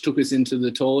coach took us into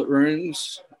the toilet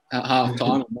rooms at half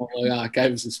time and Molly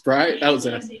gave us a spray. That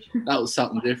was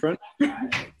something different.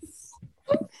 That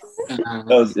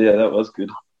was good.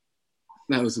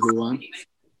 That was a good one.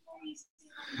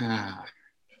 I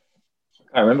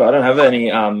remember. I don't have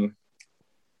any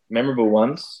memorable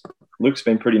ones. Luke's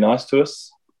been pretty nice to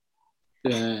us.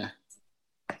 Yeah,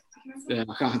 I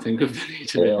can't think of any,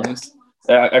 to be honest.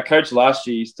 Our coach last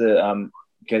year used to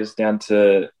get us down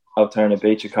to Altona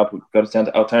Beach a couple of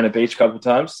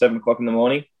times, 7 o'clock in the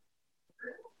morning.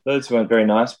 Those weren't very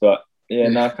nice, but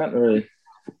I can't really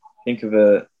think of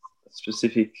a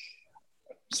specific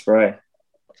spray.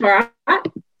 All right.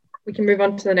 We can move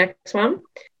on to the next one.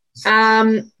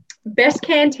 Best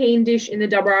canteen dish in the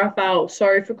WRFL.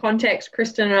 So for context,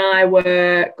 Kristen and I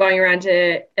were going around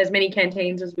to as many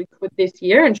canteens as we could this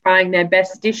year and trying their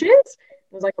best dishes.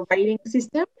 It was like a rating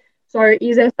system. So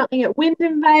is there something at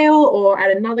Wyndhamvale or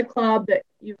at another club that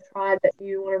you've tried that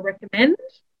you want to recommend?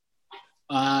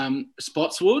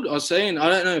 Spotswood, I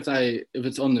don't know if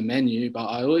it's on the menu, but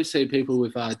I always see people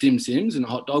with dim sims and a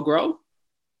hot dog roll.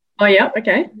 Oh, yeah,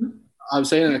 okay. I've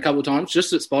seen it a couple of times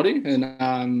just at Spotty,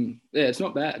 and it's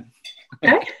not bad.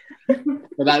 Okay.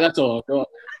 But that's all I've got.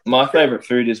 My favourite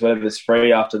food is whatever's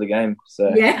free after the game.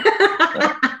 So yeah.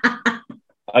 I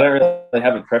don't really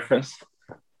have a preference.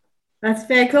 That's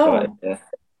fair call. Yeah.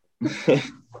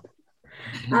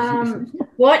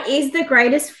 What is the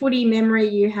greatest footy memory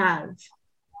you have?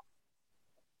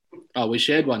 Oh, we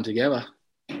shared one together.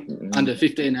 Under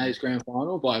 15A's grand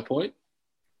final by a point.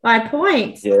 By a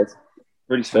point? Yeah, it's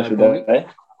pretty special that day.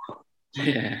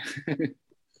 Yeah.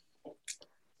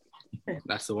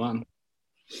 That's the one.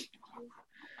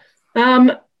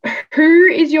 Who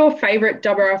is your favourite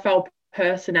WRFL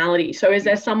personality? So is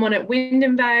there someone at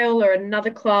Wyndhamvale or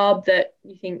another club that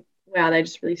you think, wow, they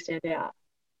just really stand out?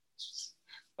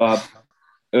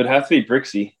 It would have to be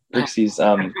Brixie. Brixie's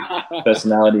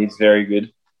personality is very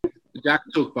good. Jack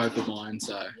took both of mine,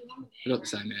 so we got the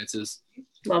same answers.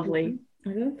 Lovely.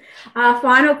 Mm-hmm.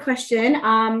 Final question.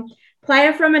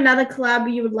 Player from another club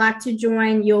you would like to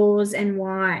join yours and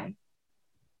why?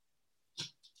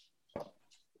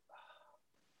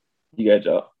 You go,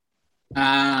 Joe.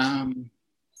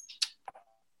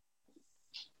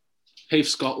 Heath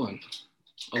Scotland.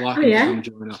 I like him to come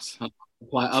join us.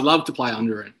 I'd love to play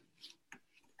under him.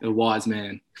 A wise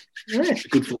man. Yeah.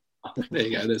 Good football. There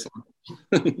you go. There's one.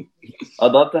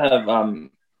 I'd love to have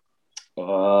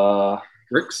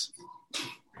Bricks.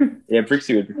 Yeah,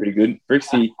 Brixie would be pretty good.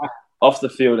 Brixie off the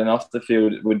field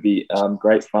would be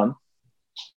great fun.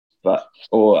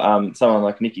 Or someone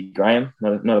like Nicky Graham,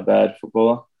 not a bad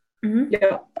footballer. Mm-hmm.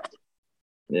 Yeah,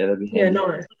 that'd be handy. Yeah,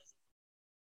 nice.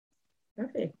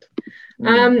 Perfect.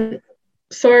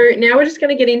 So now we're just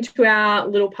going to get into our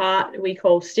little part we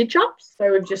call Stitch Ups.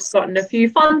 So we've just gotten a few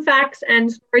fun facts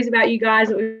and stories about you guys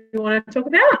that we want to talk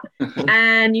about.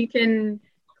 And you can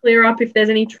clear up if there's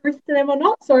any truth to them or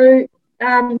not. So,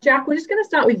 Jack, we're just going to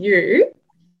start with you.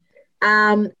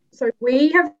 So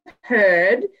we have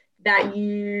heard that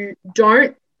you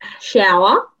don't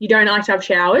shower, you don't like to have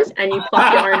showers, and you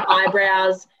pluck your own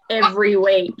eyebrows every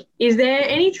week. Is there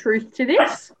any truth to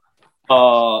this?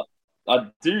 I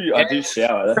do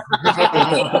shower.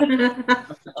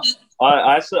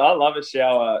 I love a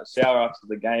shower after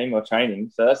the game or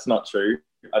training, so that's not true.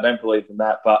 I don't believe in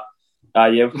that. But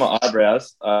with my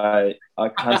eyebrows, I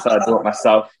can't say I do it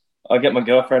myself. I get my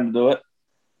girlfriend to do it.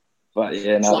 But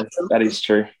yeah, no, that is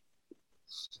true.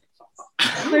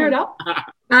 Clear it up.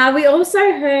 We also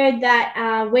heard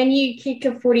that when you kick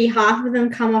a footy, half of them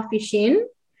come off your shin.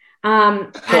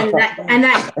 And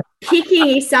that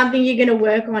kicking is something you're going to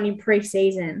work on in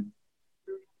pre-season.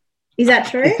 Is that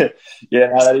true? Yeah,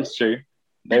 no, that is true.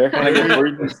 They reckon I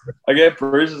get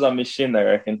bruises on my shin, they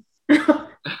reckon. I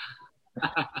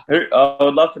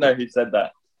would love to know who said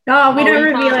that. Oh, we don't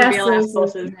reveal our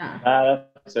sources. No.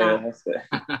 That's fair.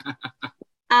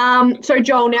 So,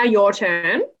 Joel, now your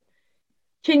turn.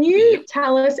 Can you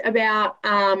tell us about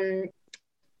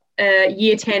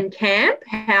year 10 camp,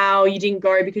 how you didn't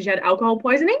go because you had alcohol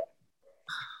poisoning?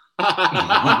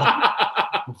 Yeah,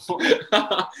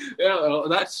 well,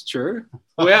 that's true.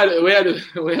 We had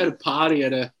a party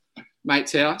at a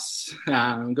mate's house.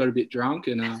 Got a bit drunk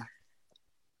and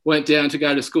went down to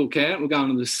go to school camp. We're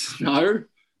going to the snow,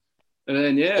 and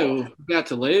then we were about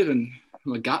to leave, and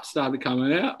my gut started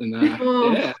coming out, and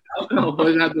alcohol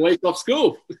poisoning had the week off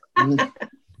school. That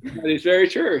is very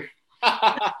true.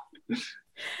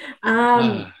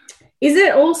 Is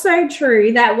it also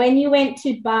true that when you went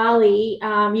to Bali,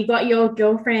 you got your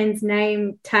girlfriend's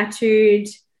name tattooed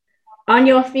on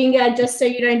your finger just so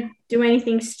you don't do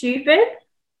anything stupid?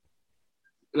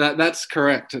 That's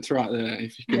correct. It's right there,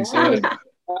 if you can see it.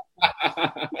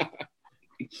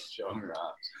 Sure.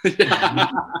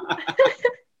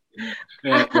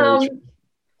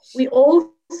 We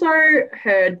also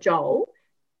heard, Joel,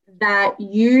 that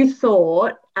you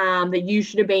thought that you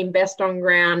should have been best on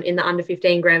ground in the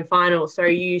under-15 grand final, so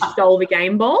you stole the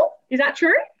game ball. Is that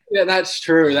true? Yeah, that's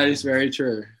true. That is very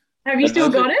true. Have you still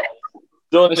got it?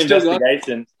 Still an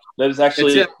investigation. There was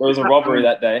a robbery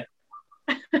that day.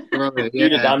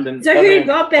 Dundon. So who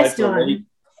got best on?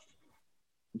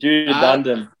 Judah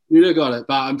Dundon. Judah got it,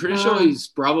 but I'm pretty sure his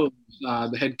brother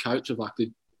was the head coach of like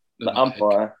the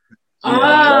umpire.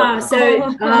 So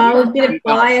a bit of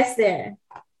bias there.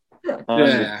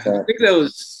 Yeah, I think there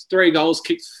was 3 goals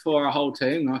kicked for our whole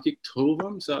team, and I kicked 2 of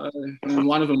them. So, and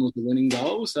one of them was the winning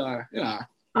goal. So, time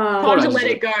to let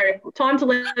it go. Time to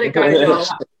let it go, Joel.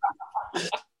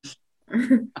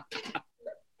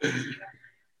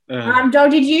 Joel,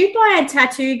 did you buy a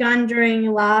tattoo gun during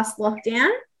your last lockdown?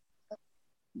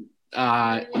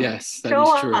 Yes, that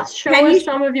show is true. Show us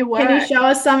some of your work. Can you show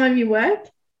us some of your work?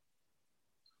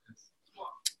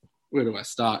 Where do I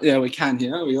start? Yeah, we can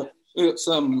here. We got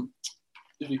some,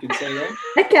 if you can see that.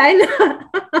 Okay.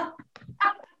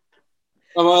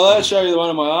 Am I allowed to show you the one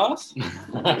on my ass?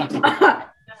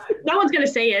 No one's going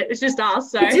to see it. It's just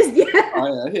us. So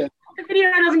Oh, yeah. The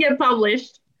video doesn't get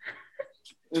published.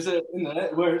 Is it in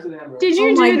there? Where is it? Did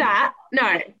you do that?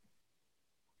 No.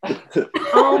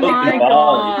 Oh my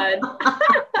God.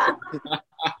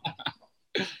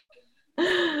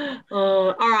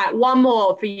 All right, one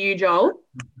more for you, Joel.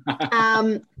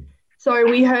 So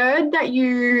we heard that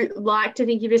you like to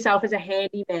think of yourself as a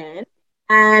handyman,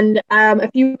 and a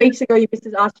few weeks ago your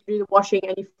missus asked you to do the washing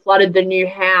and you flooded the new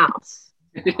house.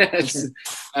 Yes,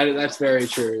 that's very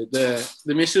true. The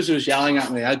missus was yelling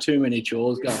at me. I had too many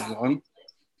chores going on.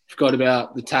 Forgot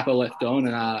about the tapper left on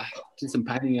and did some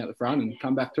painting out the front and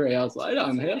come back 3 hours later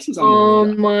and the house was Oh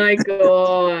my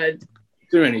God.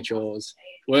 Too many chores.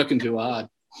 Working too hard.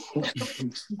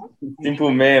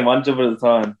 Simple man, one job at a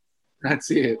time. That's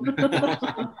it.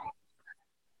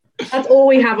 That's all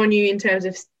we have on you in terms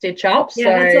of stitch ups.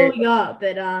 Yeah, that's all we got.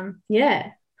 But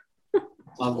yeah.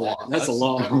 That's a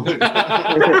lot.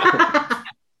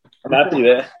 I'm happy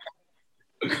there.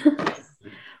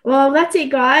 Well, that's it,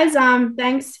 guys.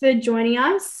 Thanks for joining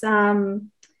us.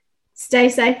 Stay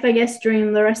safe, I guess,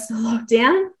 during the rest of the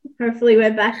lockdown. Hopefully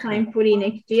we're back playing footy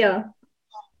next year.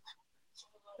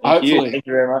 Hopefully. Thank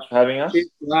you very much for having us.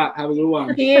 Have a good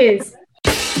one. Cheers.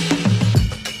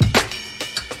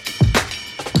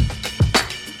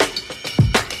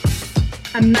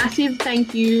 A massive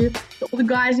thank you to all the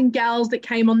guys and gals that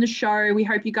came on the show. We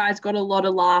hope you guys got a lot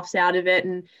of laughs out of it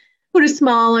and put a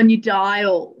smile on your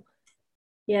dial.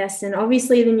 Yes, and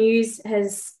obviously the news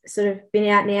has sort of been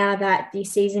out now that the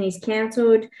season is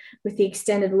cancelled with the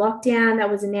extended lockdown that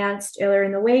was announced earlier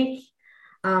in the week.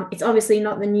 It's obviously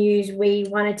not the news we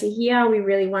wanted to hear. We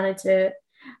really wanted to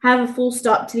have a full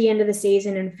stop to the end of the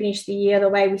season and finish the year the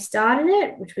way we started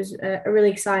it, which was a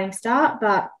really exciting start.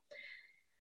 But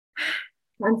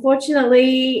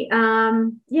unfortunately,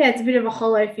 it's a bit of a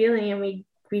hollow feeling and we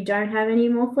don't have any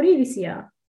more footy this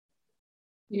year.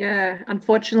 Yeah,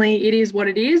 unfortunately, it is what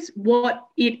it is. What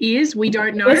it is, we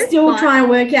don't know. We're still trying to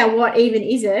work out what even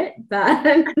is it, but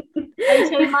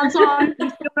 18 months on, we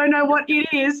still don't know what it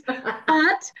is. But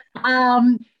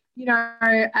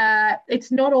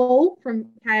it's not all from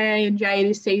KA and J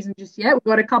this season just yet. We've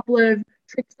got a couple of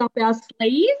tricks up our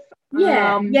sleeve.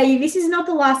 This is not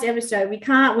the last episode.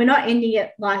 We're not ending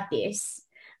it like this.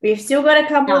 We've still got a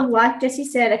couple of, like Jessie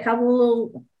said, a couple of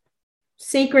little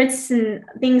secrets and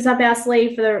things up our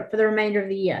sleeve for the remainder of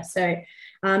the year. So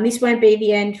this won't be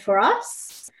the end for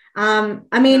us.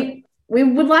 We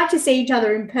would like to see each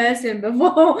other in person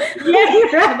before we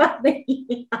wrap up the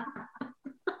year.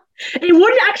 It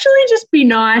would actually just be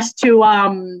nice to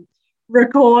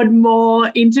record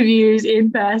more interviews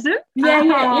in person. In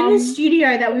the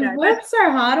studio that we've worked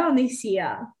so hard on this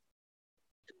year.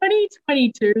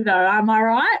 2022 though, am I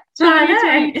right?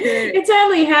 It's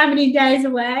only how many days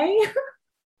away?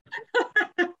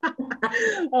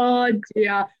 Oh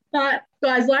dear. But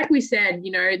guys, like we said,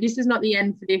 this is not the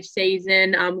end for this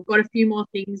season. We've got a few more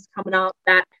things coming up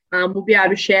that we'll be able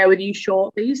to share with you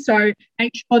shortly. So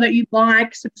make sure that you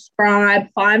like, subscribe,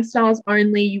 5 stars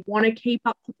only. You want to keep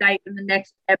up to date when the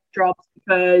next ep drops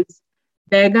because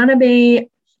they're going to be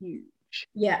huge.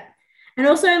 Yeah. And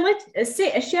also, let's a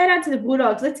shout out to the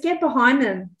Bulldogs. Let's get behind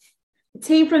them. The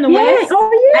team from the West.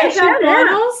 Oh, yeah. Shout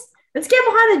out. Let's get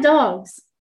behind the Dogs.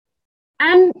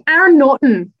 And Aaron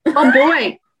Norton. Oh,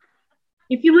 boy.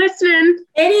 If you're listening,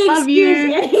 any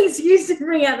excuse to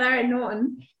bring out Aaron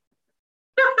Norton.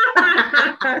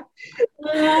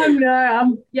 Oh,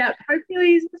 no. Hopefully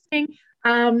he's listening.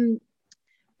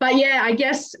 But, I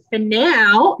guess for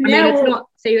now, it's not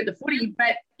see you at the footy,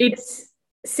 but it's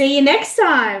see you next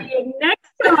time.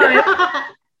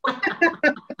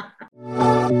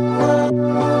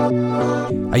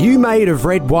 Are you made of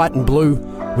red, white and blue?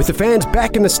 With the fans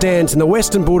back in the stands and the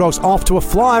Western Bulldogs off to a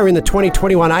flyer in the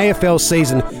 2021 AFL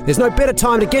season, there's no better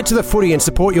time to get to the footy and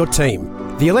support your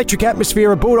team. The electric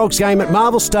atmosphere of Bulldogs game at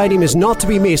Marvel Stadium is not to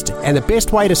be missed, and the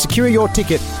best way to secure your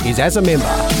ticket is as a member.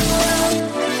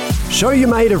 Show you're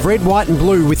made of red, white and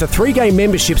blue with a 3-game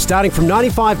membership starting from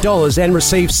 $95 and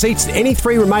receive seats at any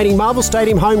 3 remaining Marvel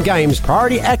Stadium home games,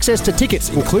 priority access to tickets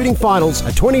including finals,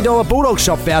 a $20 Bulldog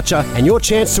shop voucher and your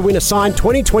chance to win a signed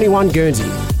 2021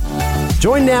 Guernsey.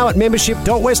 Join now at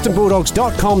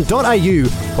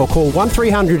membership.westernbulldogs.com.au or call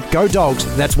 1300 GO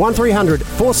DOGS. That's 1300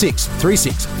 46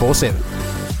 3647.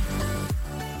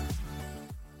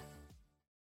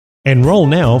 Enroll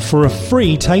now for a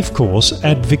free TAFE course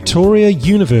at Victoria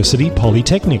University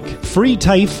Polytechnic. Free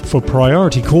TAFE for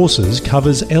priority courses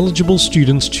covers eligible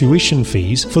students' tuition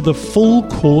fees for the full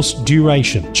course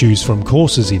duration. Choose from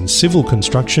courses in civil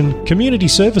construction, community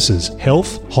services,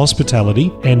 health,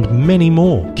 hospitality, and many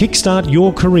more. Kickstart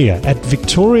your career at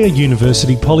Victoria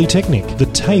University Polytechnic, the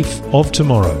TAFE of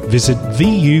tomorrow. Visit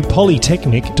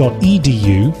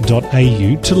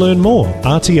vupolytechnic.edu.au to learn more.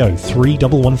 RTO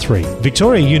 3113.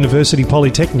 Victoria University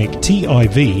Polytechnic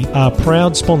TIV are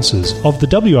proud sponsors of the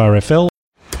WRFL.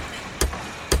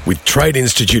 With Trade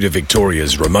Institute of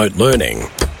Victoria's remote learning,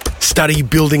 study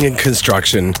building and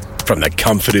construction from the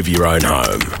comfort of your own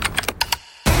home.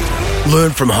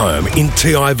 Learn from home in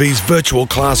TIV's virtual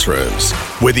classrooms.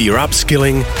 Whether you're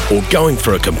upskilling or going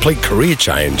for a complete career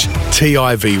change,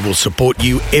 TIV will support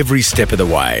you every step of the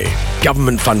way.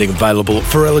 Government funding available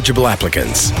for eligible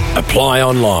applicants. Apply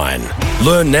online.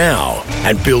 Learn now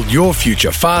and build your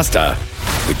future faster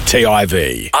with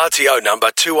TIV. RTO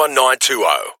number 21920.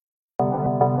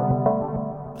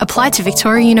 Apply to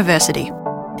Victoria University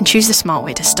and choose the smart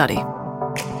way to study.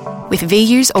 With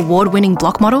VU's award-winning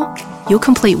block model, you'll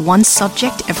complete one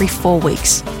subject every 4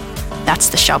 weeks. That's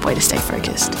the sharp way to stay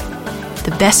focused.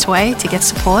 The best way to get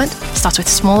support starts with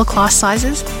smaller class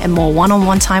sizes and more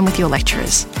one-on-one time with your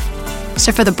lecturers.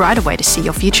 So for the brighter way to see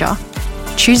your future,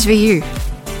 choose VU.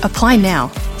 Apply now.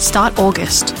 Start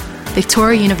August.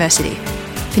 Victoria University.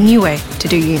 The new way to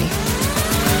do uni.